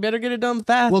mean, you better get it done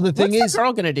fast. Well, the thing What's the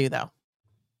girl going to do though?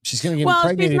 She's going to get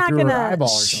impregnated through her eyeball or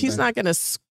something. She's not going to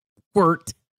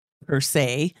squirt per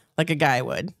se, like a guy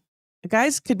would.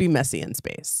 Guys could be messy in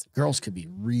space. Girls could be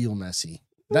real messy.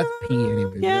 That's pee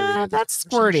anyway. Yeah, that's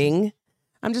squirting.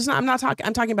 I'm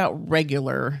talking about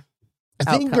regular.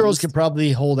 I think girls could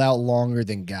probably hold out longer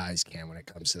than guys can when it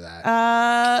comes to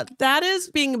that. That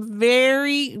is being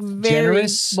very, very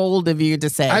generous, bold of you to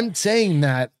say. I'm saying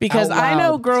that because I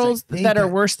know girls that are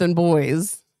worse than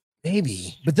boys.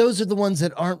 Maybe, but those are the ones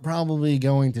that aren't probably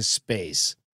going to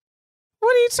space. What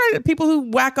are you trying? People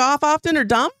who whack off often are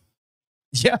dumb?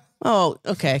 Yeah. Oh,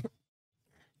 okay.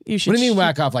 You should. What do you mean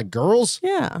whack off? Like girls?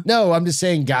 Yeah. No, I'm just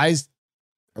saying guys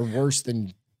are worse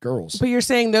than girls. But you're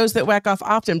saying those that whack off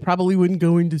often probably wouldn't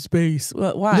go into space.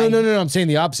 Why? No. I'm saying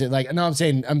the opposite. Like, no, I'm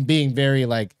saying I'm being very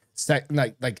like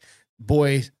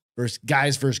boys versus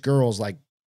guys versus girls. Like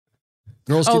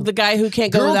girls. Oh, the guy who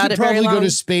can't go without it very long. Girls probably go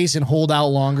to space and hold out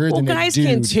longer than guys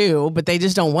can too, but they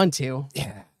just don't want to.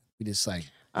 Yeah. We just like.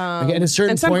 Like at a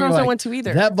certain and some point, girls don't like, want to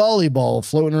either. That volleyball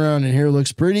floating around in here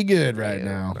looks pretty good right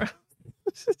now.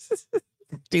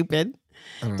 Stupid.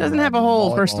 Doesn't have a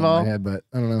hole, first of all. In my head, but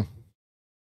I don't know.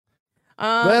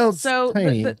 Well, so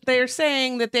they're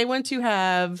saying that they want to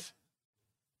have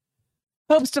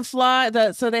hopes to fly.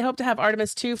 So they hope to have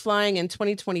Artemis 2 flying in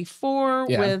 2024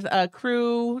 with a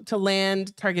crew to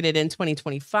land targeted in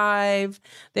 2025.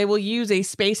 They will use a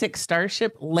SpaceX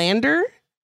Starship lander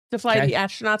to fly the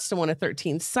astronauts to one of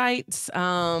 13 sites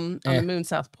on the moon's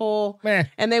south pole.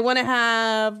 And they want to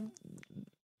have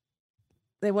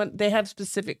they have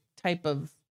specific type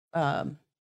of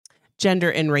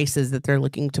gender and races that they're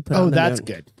looking to put on the that's moon.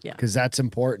 good. Yeah. Because that's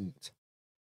important.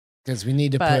 Because we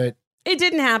need to put... It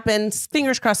didn't happen.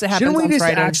 Fingers crossed it happens on Friday. Shouldn't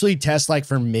we just actually test like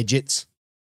for midgets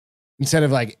instead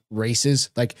of like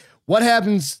races? Like what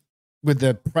happens with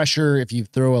the pressure if you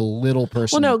throw a little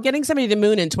person? Well, no, getting somebody to the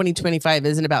moon in 2025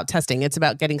 isn't about testing. It's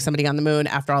about getting somebody on the moon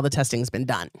after all the testing's been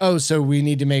done. Oh, so we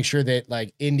need to make sure that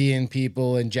like Indian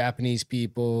people and Japanese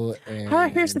people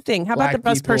and here's the thing. How about the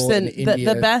best person,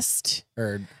 the best,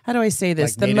 or how do I say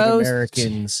this? Like the Native most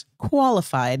Americans.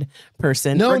 Qualified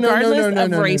person, regardless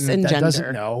of race and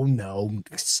gender. No,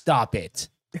 stop it.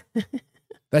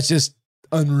 That's just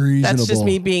unreasonable. That's just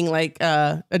me being like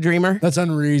a dreamer. That's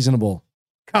unreasonable.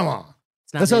 Come on.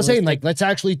 That's what I'm saying. Like, let's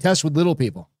actually test with little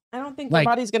people. I don't think their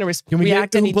body's going to can we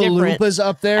react get any different.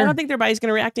 Up there? I don't think their body's going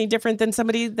to react any different than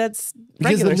somebody that's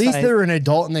because regular at least size. they're an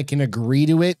adult and they can agree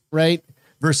to it, right?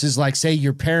 Versus like, say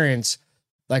your parents,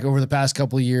 like over the past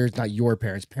couple of years, not your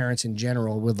parents in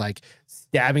general, with like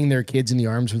stabbing their kids in the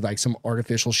arms with like some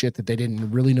artificial shit that they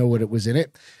didn't really know what it was in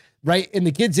it. Right. And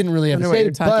the kids didn't really have to say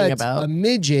it, but a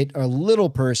midget or a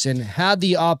little person had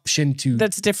the option to.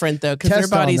 That's different though, because their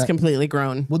body's completely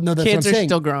grown. Well, no, that's kids what I'm are saying.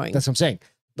 still growing. That's what I'm saying.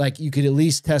 Like you could at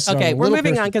least test. Okay, we're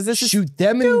moving on because this shoot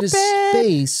them into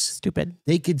space. Stupid.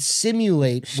 They could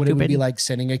simulate what it would be like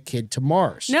sending a kid to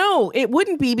Mars. No, it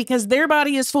wouldn't be because their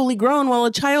body is fully grown while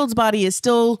a child's body is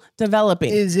still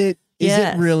developing. Is it? Is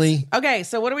it really? Okay,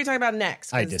 so what are we talking about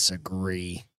next? I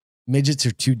disagree. Midgets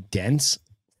are too dense.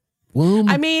 Boom.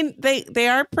 I mean, they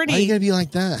are pretty. Why are you gonna be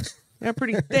like that? They're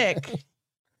pretty thick.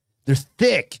 They're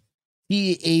thick.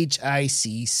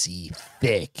 THICC.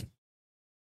 Thick.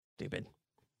 Stupid.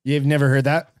 You've never heard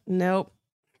that? Nope.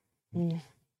 All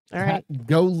right.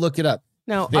 Go look it up.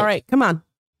 No. Thick. All right. Come on.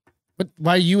 But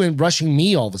why are you rushing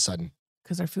me all of a sudden?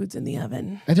 Because our food's in the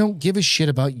oven. I don't give a shit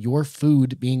about your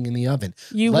food being in the oven.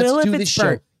 You will if it's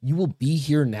burnt. You will be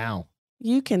here now.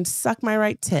 You can suck my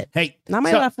right tit. Hey. Not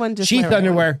my left one, just sheath my right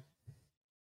underwear. One.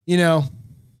 You know,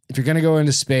 if you're going to go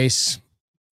into space,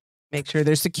 make sure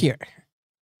they're secure.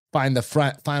 Find the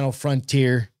final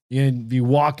frontier. You're going to be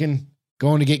walking,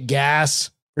 going to get gas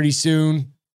pretty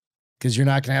soon because you're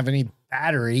not going to have any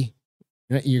battery.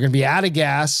 You're going to be out of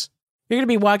gas. You're going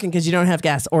to be walking because you don't have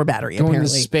gas or battery, going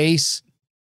apparently. to space.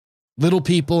 Little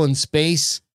people in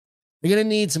space. They're going to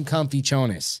need some comfy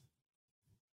chonis.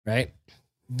 Right?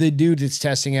 The dude that's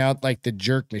testing out like the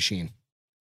jerk machine.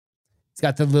 It's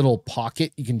got the little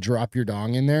pocket. You can drop your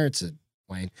dong in there. It's a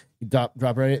plane. You drop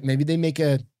right in. Maybe they make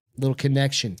a little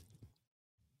connection.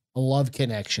 A love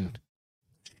connection.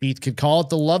 You could call it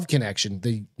the love connection.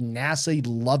 The NASA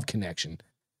love connection.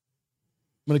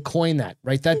 I'm going to coin that.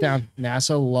 Write that down.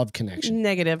 NASA love connection.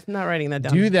 Negative. Not writing that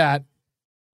down. Do that.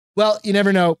 Well, you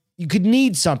never know. You could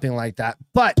need something like that.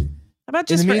 But how about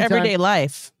just for everyday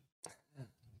life?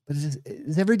 But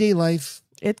is everyday life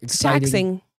it's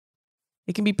taxing?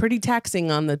 It can be pretty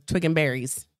taxing on the twig and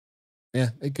berries. Yeah,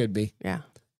 it could be. Yeah.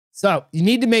 So you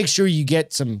need to make sure you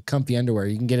get some comfy underwear.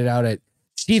 You can get it out at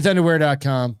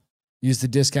sheathunderwear.com. Use the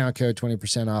discount code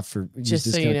 20% off for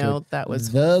just so you know that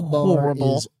was the bar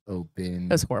horrible. Is open.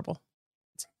 That was horrible.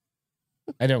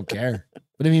 I don't care.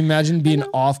 But I mean, imagine being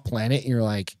off planet and you're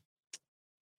like,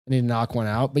 I need to knock one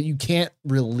out, but you can't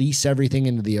release everything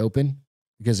into the open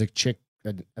because a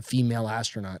female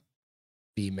astronaut.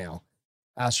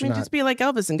 I mean, just be like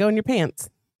Elvis and go in your pants.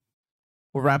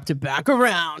 Wrapped it back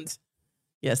around.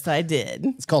 Yes, I did.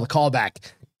 It's called a callback.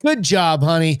 Good job,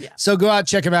 honey. Yeah. So go out,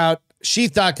 check them out.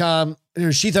 Sheath.com or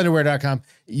sheathunderwear.com.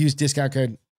 Use discount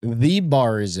code. The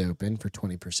bar is open for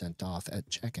 20% off at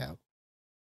checkout.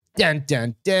 Dun,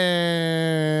 dun,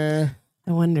 dun.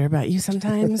 I wonder about you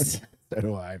sometimes. So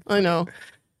do I. I know.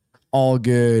 All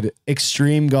good.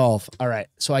 Extreme golf. All right.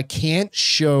 So I can't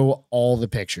show all the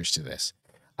pictures to this.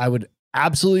 I would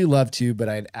absolutely love to, but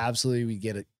I'd absolutely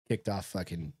get it kicked off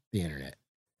fucking the internet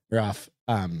or off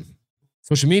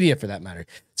social media for that matter.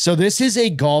 So this is a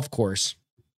golf course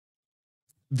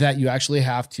that you actually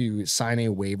have to sign a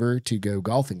waiver to go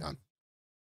golfing on.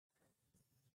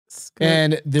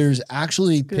 And there's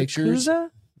actually pictures.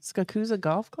 Skakusa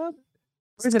Golf Club?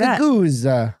 Where's it at?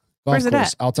 Golf Where's it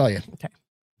course. at? I'll tell you. Okay.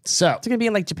 So it's gonna be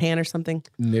in like Japan or something.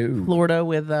 No. Florida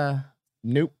with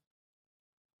Nope.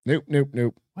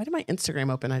 Why did my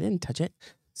Instagram open? I didn't touch it.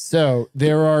 So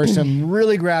there are some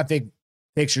really graphic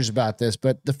pictures about this,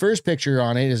 but the first picture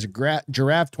on it is a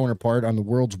giraffe torn apart on the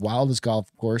world's wildest golf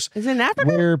course. Is it in Africa?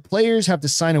 Where players have to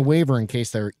sign a waiver in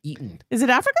case they're eaten. Is it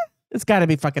Africa? It's got to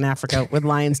be fucking Africa with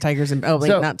lions, tigers, and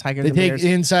not tigers. They take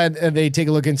inside. They take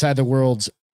a look inside the world's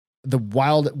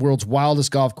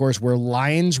wildest golf course, where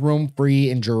lions roam free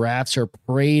and giraffes are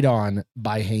preyed on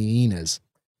by hyenas.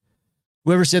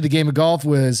 Whoever said the game of golf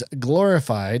was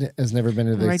glorified has never been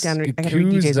to the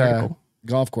Skakusa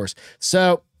golf course.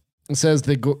 So it says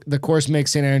the course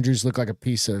makes St. Andrews look like a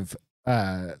piece of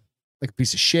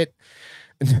shit.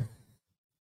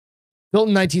 Built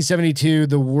in 1972,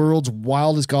 the world's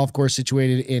wildest golf course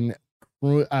situated in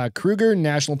Kruger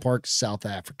National Park, South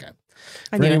Africa.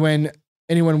 For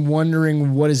anyone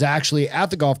wondering what is actually at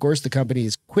the golf course, the company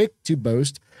is quick to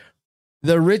boast.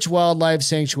 The rich wildlife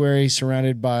sanctuary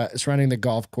surrounding the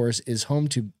golf course is home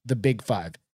to the Big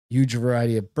Five, huge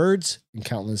variety of birds and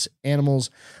countless animals,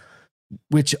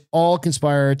 which all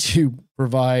conspire to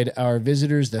provide our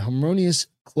visitors the harmonious,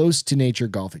 close to nature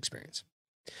golf experience.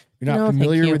 If you're not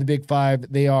familiar with the Big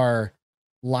Five, they are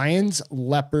lions,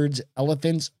 leopards,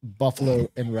 elephants,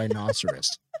 buffalo, and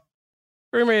rhinoceros.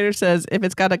 Raider says if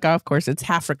it's got a golf course, it's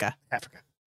Africa.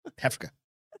 Africa.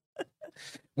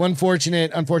 One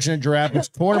unfortunate giraffe was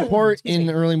torn apart in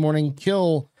the early morning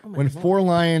kill when 4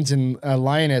 lions and a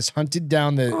lioness hunted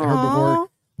down the herbivore,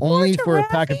 only for a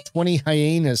pack of 20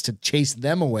 hyenas to chase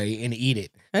them away and eat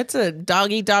it. That's a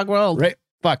dog-eat-dog world. Right?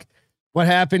 Fuck. What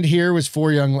happened here was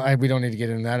 4 young... we don't need to get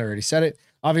into that. I already said it.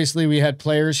 Obviously, we had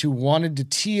players who wanted to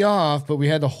tee off, but we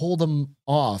had to hold them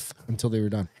off until they were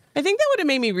done. I think that would have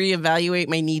made me reevaluate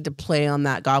my need to play on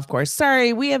that golf course.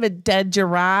 Sorry, we have a dead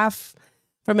giraffe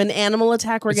from an animal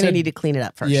attack. We're going to need to clean it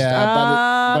up first.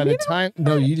 Yeah, by the time...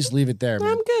 No, you just leave it there, man.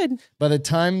 I'm good. By the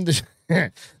time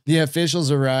the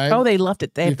officials arrived... Oh, they left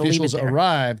it. They have to leave it there.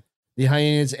 Arrived, the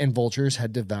hyenas and vultures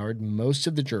had devoured most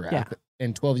of the giraffe,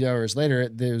 and 12 hours later,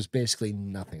 there was basically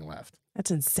nothing left. That's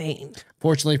insane.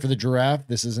 Fortunately for the giraffe,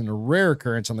 this isn't a rare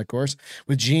occurrence on the course,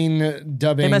 with Jean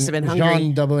dubbing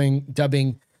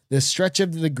this stretch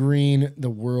of the green the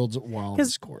world's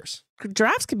wildest course.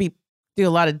 Giraffes could do a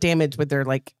lot of damage with their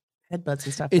like headbutts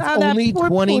and stuff. It's only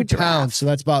 20 pounds, so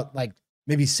that's about like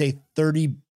maybe say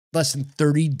less than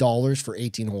 $30 for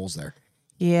 18 holes there.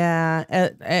 Yeah,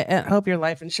 I hope your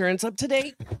life insurance up to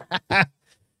date.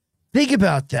 Think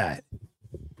about that.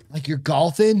 Like you're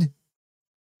golfing.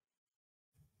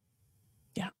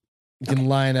 Yeah. You can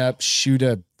line up, shoot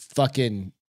a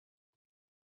fucking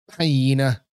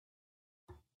hyena.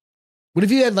 What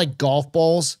if you had like golf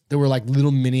balls that were like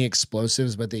little mini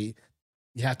explosives, but you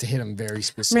have to hit them very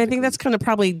specifically? I think that's kind of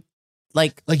probably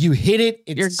like you hit it.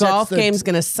 Your golf game's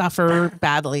going to suffer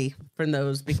badly from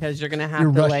those because you're going to have to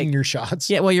rushing your shots.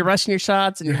 Yeah, well, you're rushing your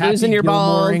shots and you're losing your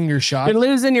balls. Your shots. You're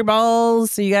losing your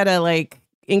balls, so you got to like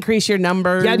increase your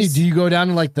numbers. Yeah, dude, do you go down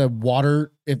to like the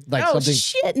water if like something?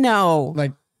 Shit, no.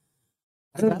 Like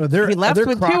I don't know. Are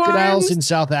there crocodiles in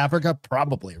South Africa?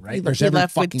 Probably, right? He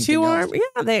left with 2 arms.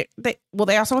 Yeah,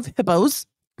 they also have hippos.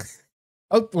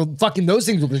 Oh, well, fucking those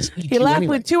things will just eat He left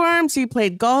with 2 arms. He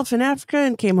played golf in Africa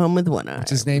and came home with 1 arm.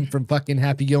 What's his name from fucking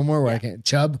Happy Gilmore? Where I can't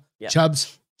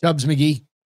Chubbs McGee.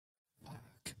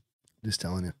 Fuck. Just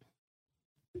telling you.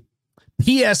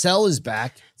 PSL is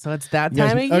back. So it's that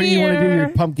time of year. Oh, you want to do your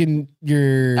pumpkin? Do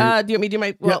you want me to do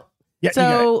my? Well, yeah.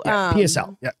 So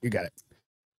PSL. Yeah, you got it.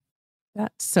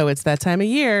 So it's that time of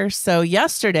year. So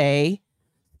yesterday,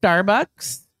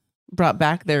 Starbucks brought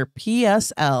back their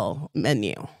PSL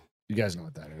menu. You guys know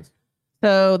what that is.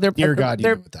 So you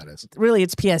know what that is. Really,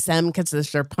 it's PSM because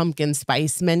it's their pumpkin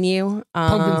spice menu.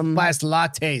 Pumpkin spice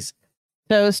lattes.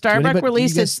 So Starbucks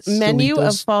released its menu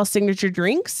of fall signature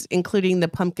drinks, including the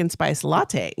pumpkin spice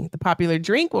latte. The popular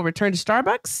drink will return to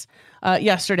Starbucks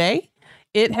yesterday.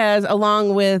 It has,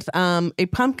 along with a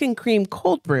pumpkin cream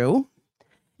cold brew,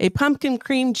 a pumpkin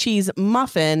cream cheese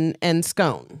muffin, and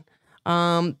scone.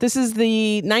 This is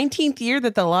the 19th year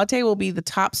that the latte will be the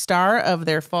top star of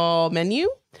their fall menu.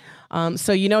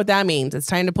 So you know what that means. It's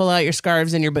time to pull out your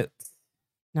scarves and your boots.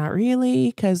 Not really,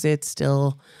 because it's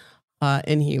still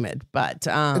and humid, but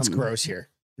it's gross here.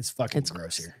 It's fucking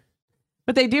gross here.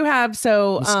 But they do have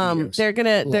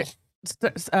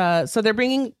they're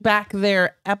bringing back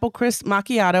their apple crisp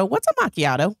macchiato. What's a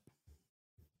macchiato?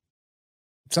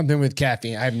 Something with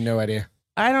caffeine. I have no idea.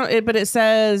 But it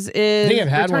says I think I've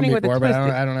had one before, but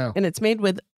I don't know. And it's made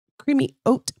with creamy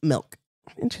oat milk.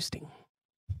 Interesting.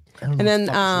 And then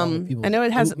I know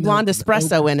it has blonde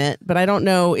espresso in it, but I don't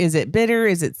know. Is it bitter?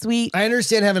 Is it sweet? I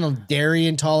understand having a dairy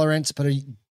intolerance, but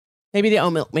maybe the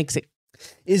oat milk makes it.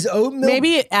 Is oat milk?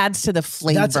 Maybe it adds to the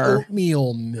flavor. That's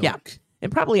oatmeal milk. Yeah,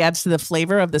 it probably adds to the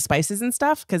flavor of the spices and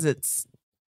stuff because it's.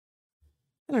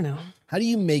 I don't know. How do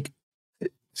you make?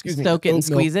 Excuse me. Soak it and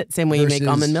squeeze it. Same way you make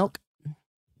almond milk.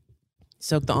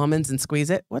 Soak the almonds and squeeze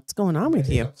it. What's going on with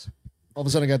you? All of a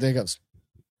sudden, I got the hiccups.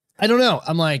 I don't know.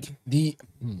 I'm like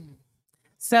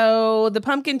So the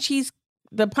pumpkin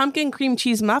cream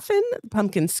cheese muffin,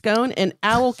 pumpkin scone, and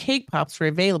owl cake pops were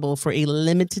available for a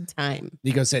limited time.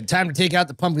 Nico said, "Time to take out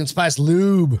the pumpkin spice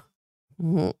lube."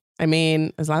 Mm-hmm. I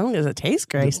mean, as long as it tastes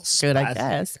good, I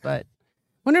guess. But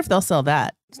wonder if they'll sell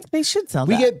that. They should sell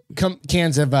that. We get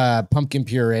cans of pumpkin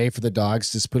puree for the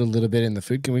dogs. Just put a little bit in the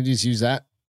food. Can we just use that?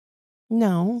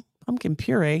 No, pumpkin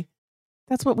puree.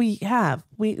 That's what we have.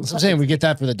 I'm saying we get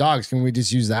that for the dogs. Can we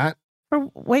just use that?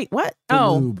 Wait, what?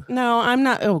 Lube. No, I'm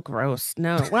not. Oh, gross.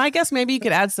 No. Well, I guess maybe you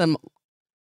could add some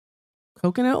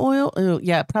coconut oil. Oh,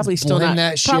 yeah, probably still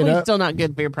not. Still not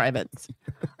good for your privates.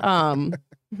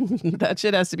 That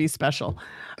shit has to be special.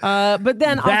 But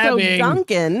then also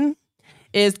Dunkin'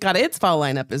 is got its fall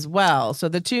lineup as well. So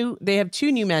they have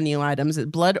two new menu items: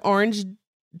 blood orange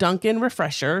Dunkin'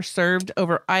 Refresher served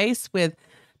over ice with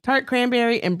tart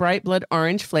cranberry and bright blood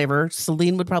orange flavor.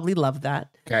 Celine would probably love that.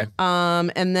 Okay.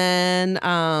 And then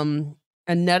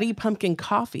a nutty pumpkin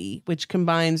coffee, which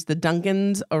combines the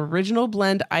Dunkin's original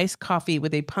blend iced coffee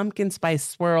with a pumpkin spice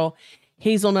swirl,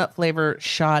 hazelnut flavor,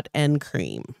 shot, and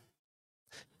cream.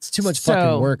 It's too much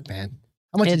fucking work, man.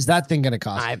 How much is that thing going to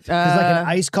cost? Because like an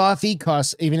iced coffee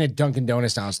costs, even at Dunkin'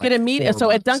 Donuts now, it's like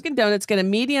at Dunkin' Donuts, get a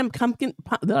medium pumpkin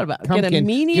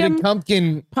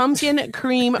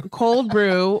cream cold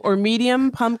brew or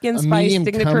medium pumpkin spice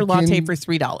signature latte for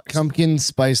 $3. Pumpkin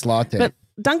spice latte. But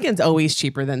Dunkin's always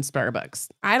cheaper than Starbucks.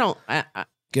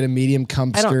 Get a medium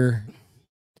Cumpster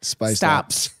spice.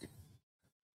 Stops.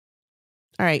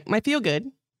 All right, my feel good.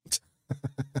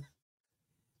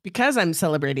 Because I'm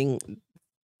celebrating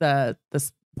the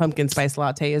pumpkin spice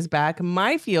latte is back.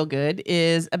 My feel good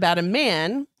is about a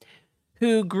man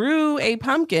who grew a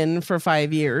pumpkin for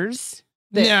 5 years.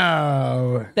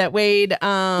 That weighed. You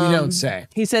don't say.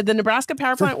 He said the Nebraska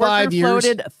power plant worker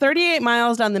floated 38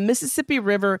 miles down the Mississippi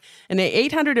River in an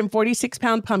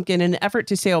 846-pound pumpkin in an effort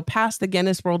to sail past the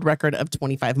Guinness World Record of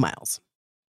 25 miles.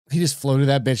 He just floated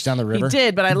that bitch down the river. He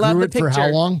did, but I love the picture. For how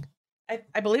long?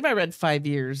 I believe I read 5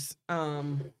 years.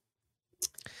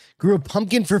 Grew a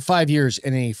pumpkin for 5 years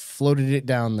and he floated it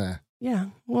down the. Yeah.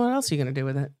 Well, what else are you going to do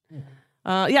with it?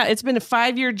 Yeah, it's been a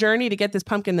 5-year journey to get this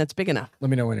pumpkin that's big enough. Let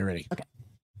me know when you're ready. Okay.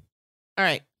 All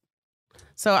right.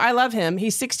 So I love him.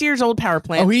 He's 60 years old, power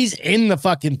plant. Oh, he's in the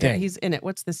fucking thing. Yeah, he's in it.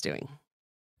 What's this doing?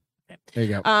 Okay. There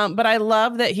you go. But I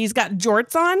love that he's got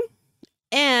jorts on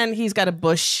and he's got a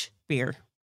Busch beer.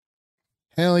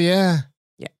 Hell yeah.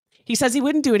 Yeah. He says he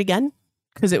wouldn't do it again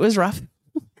because it was rough.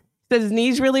 Says his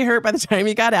knees really hurt by the time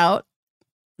he got out.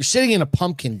 You're sitting in a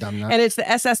pumpkin, dumb nut. And it's the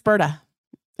SS Berta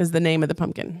is the name of the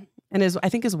pumpkin. And I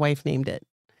think his wife named it.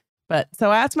 But so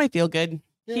that's my feel good.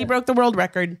 Yeah. He broke the world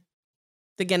record,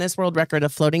 the Guinness World Record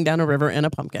of floating down a river in a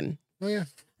pumpkin. Oh, yeah.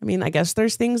 I mean, I guess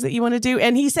there's things that you want to do.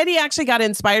 And he said he actually got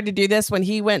inspired to do this when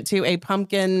he went to a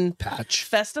pumpkin patch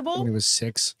festival. When he was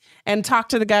 6. And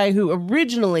talked to the guy who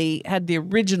originally had the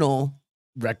original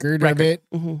record. Of it.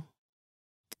 Mm-hmm.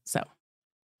 So.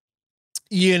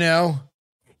 You know,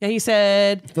 yeah, he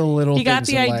said he got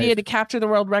the idea to capture the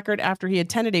world record after he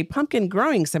attended a pumpkin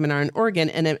growing seminar in Oregon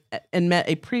and met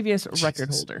a previous record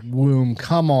holder. Womb,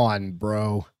 come on,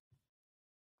 bro.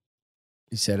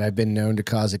 He said, I've been known to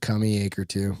cause a tummy ache or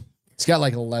two. He's got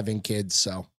like 11 kids,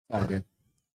 so all good.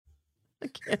 I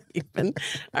can't even.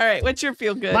 All right, what's your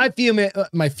feel good? My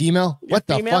female? What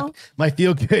the fuck? My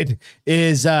feel good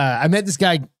is I met this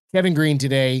guy, Kevin Green,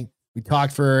 today. We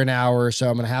talked for an hour or so.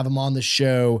 I'm going to have him on the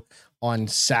show on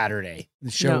Saturday.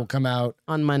 The show will come out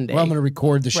on Monday. Well, I'm going to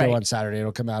record the show on Saturday.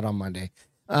 It'll come out on Monday.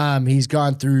 He's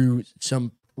gone through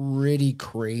some pretty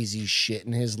crazy shit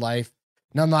in his life.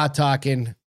 And I'm not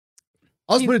talking.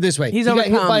 I'll just put it this way. He got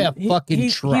hit by a fucking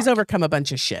truck. He's overcome a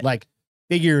bunch of shit. Like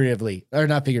figuratively, or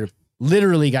not figuratively,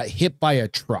 literally got hit by a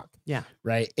truck. Yeah.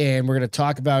 Right. And we're going to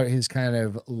talk about his kind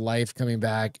of life coming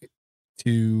back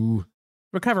to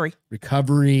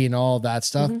recovery and all that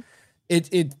stuff.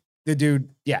 Mm-hmm. The dude.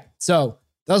 Yeah. So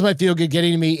that was my feel good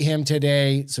getting to meet him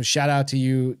today. So shout out to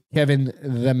you, Kevin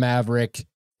the Maverick,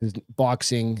 his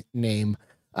boxing name.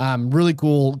 Really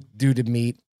cool dude to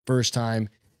meet first time.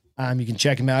 You can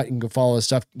check him out. You can go follow his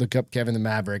stuff. Look up Kevin the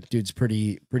Maverick. Dude's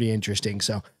pretty interesting.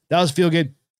 So that was feel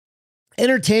good.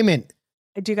 Entertainment.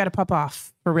 I do got to pop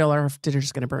off for real, or if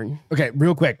dinner's going to burn. Okay,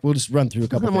 real quick. We'll just run through a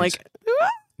couple things.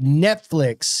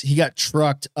 Netflix, he got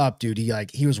trucked up, dude.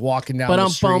 He was walking down the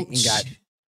street and got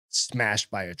smashed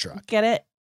by a truck. Get it?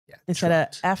 Yeah. Instead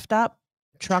of effed up,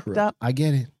 trucked up. I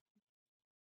get it.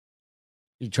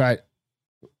 You tried.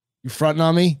 You fronting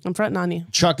on me? I'm fronting on you.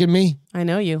 Trucking me? I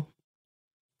know you.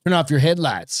 Turn off your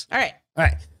headlights. All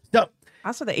right. So,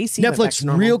 also, the AC. Netflix,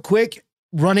 real quick.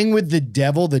 Running with the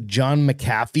Devil, the John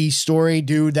McAfee story,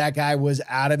 dude. That guy was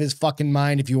out of his fucking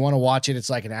mind. If you want to watch it, it's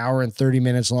like an hour and 30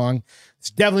 minutes long.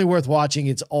 It's definitely worth watching.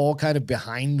 It's all kind of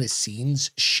behind the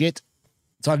scenes shit.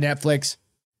 It's on Netflix.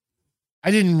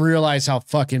 I didn't realize how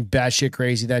fucking batshit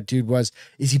crazy that dude was.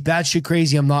 Is he batshit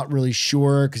crazy? I'm not really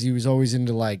sure because he was always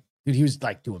into like, dude, he was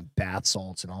like doing bath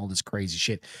salts and all this crazy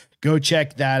shit. Go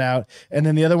check that out. And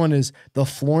then the other one is the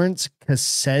Florence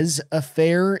Cassez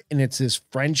affair. And it's this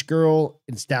French girl.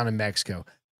 It's down in Mexico.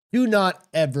 Do not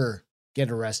ever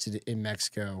get arrested in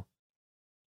Mexico.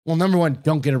 Well, number one,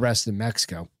 don't get arrested in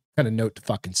Mexico. Kind of note to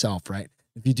fucking self, right?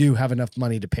 If you do have enough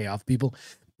money to pay off people.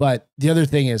 But the other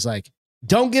thing is like,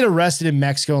 don't get arrested in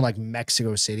Mexico, in like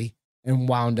Mexico City, and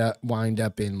wind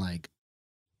up in like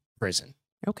prison.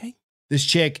 Okay. This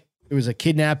chick, it was a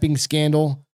kidnapping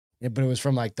scandal, but it was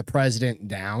from like the president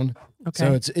down. Okay.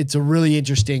 So it's a really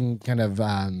interesting kind of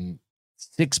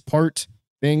 6-part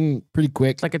thing, pretty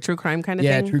quick. It's like a true crime kind of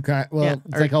thing. Yeah, true crime. Well,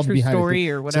 it's like all true behind story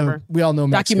or whatever. So we all know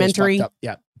documentary.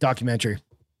 Yeah, documentary.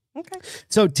 Okay.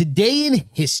 So today in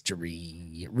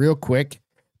history, real quick,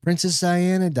 Princess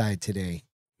Diana died today.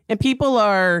 And people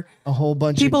are a whole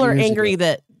bunch. People of are angry ago.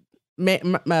 that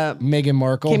Meghan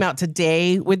Markle came out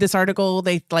today with this article.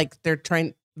 They're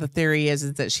trying. The theory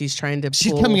is that she's trying to.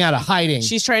 She's coming out of hiding.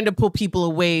 She's trying to pull people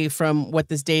away from what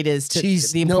this date is to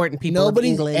the important people.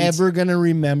 Nobody's of England. ever gonna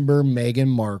remember Meghan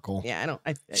Markle. Yeah, I don't.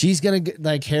 She's gonna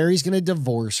like Harry's gonna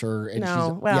divorce her. And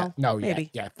maybe.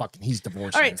 Yeah, fucking, he's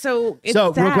divorced. All right, so it's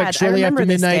real sad. quick, shortly after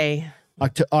midnight. Day.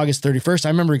 August 31st. I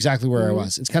remember exactly where I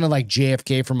was. It's kind of like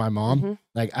JFK for my mom.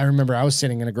 Like I remember I was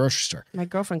sitting in a grocery store. My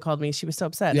girlfriend called me. She was so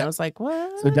upset. Yeah. And I was like,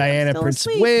 what? So Diana, Prince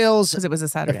of Wales, because it was a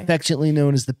Saturday, affectionately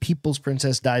known as the People's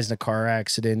Princess, dies in a car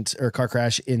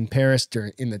crash in Paris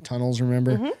in the tunnels.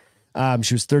 Remember?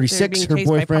 She was 36. Her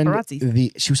boyfriend,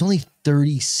 she was only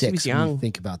 36. She was young. When you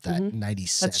think about that.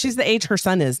 97. She's the age her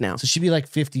son is now. So she'd be like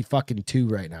 52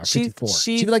 right now. 54.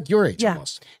 She'd be like your age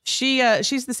almost.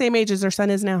 She's the same age as her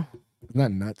son is now. Isn't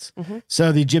that nuts?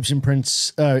 So the Egyptian-born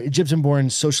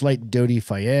socialite Dodi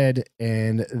Fayed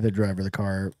and the driver of the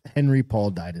car, Henry Paul,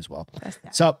 died as well.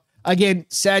 So again,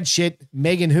 sad shit.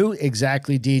 Meghan who?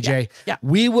 Exactly, DJ. Yeah.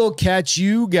 We will catch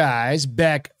you guys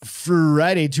back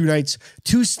Friday, 2 nights,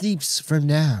 2 sleeps from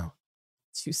now.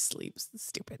 2 sleeps.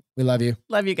 Stupid. We love you.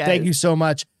 Love you guys. Thank you so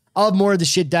much. I'll have more of the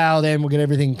shit dialed in. We'll get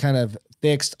everything kind of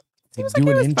fixed. We'll do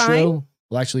an intro. Fine.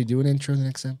 We'll actually do an intro the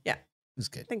next time. Yeah. It's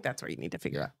good. I think that's where you need to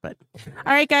figure out. But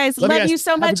all right, guys. Love you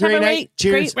so much. Have a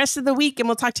great rest of the week, and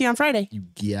we'll talk to you on Friday. You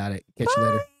got it. Catch you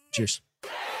later. Cheers.